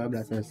subscribed,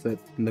 as I said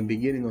in the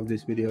beginning of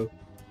this video,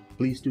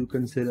 please do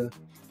consider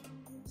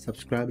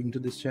subscribing to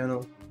this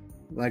channel,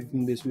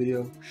 liking this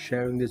video,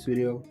 sharing this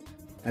video,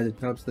 as it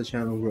helps the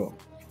channel grow.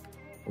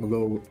 Our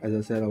goal, as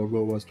I said, our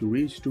goal was to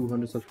reach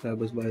 200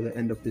 subscribers by the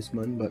end of this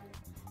month,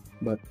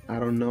 but I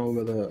don't know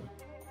whether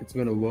it's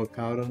gonna work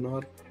out or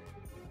not.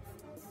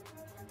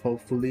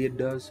 Hopefully it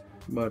does,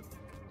 but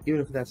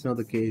even if that's not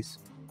the case,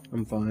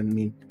 I'm fine. I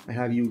mean, I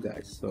have you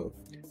guys, so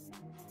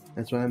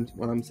that's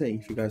what I'm saying.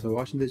 If you guys are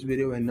watching this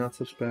video and not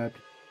subscribed,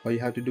 all you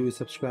have to do is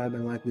subscribe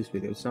and like this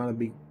video. It's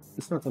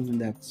not something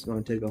that's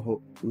gonna take a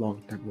whole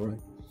long time, right?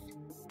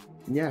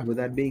 And yeah, with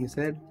that being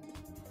said,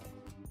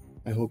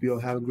 I hope you all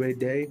have a great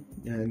day,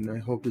 and I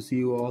hope to see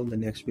you all in the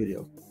next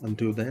video.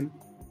 Until then,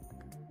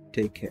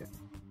 take care.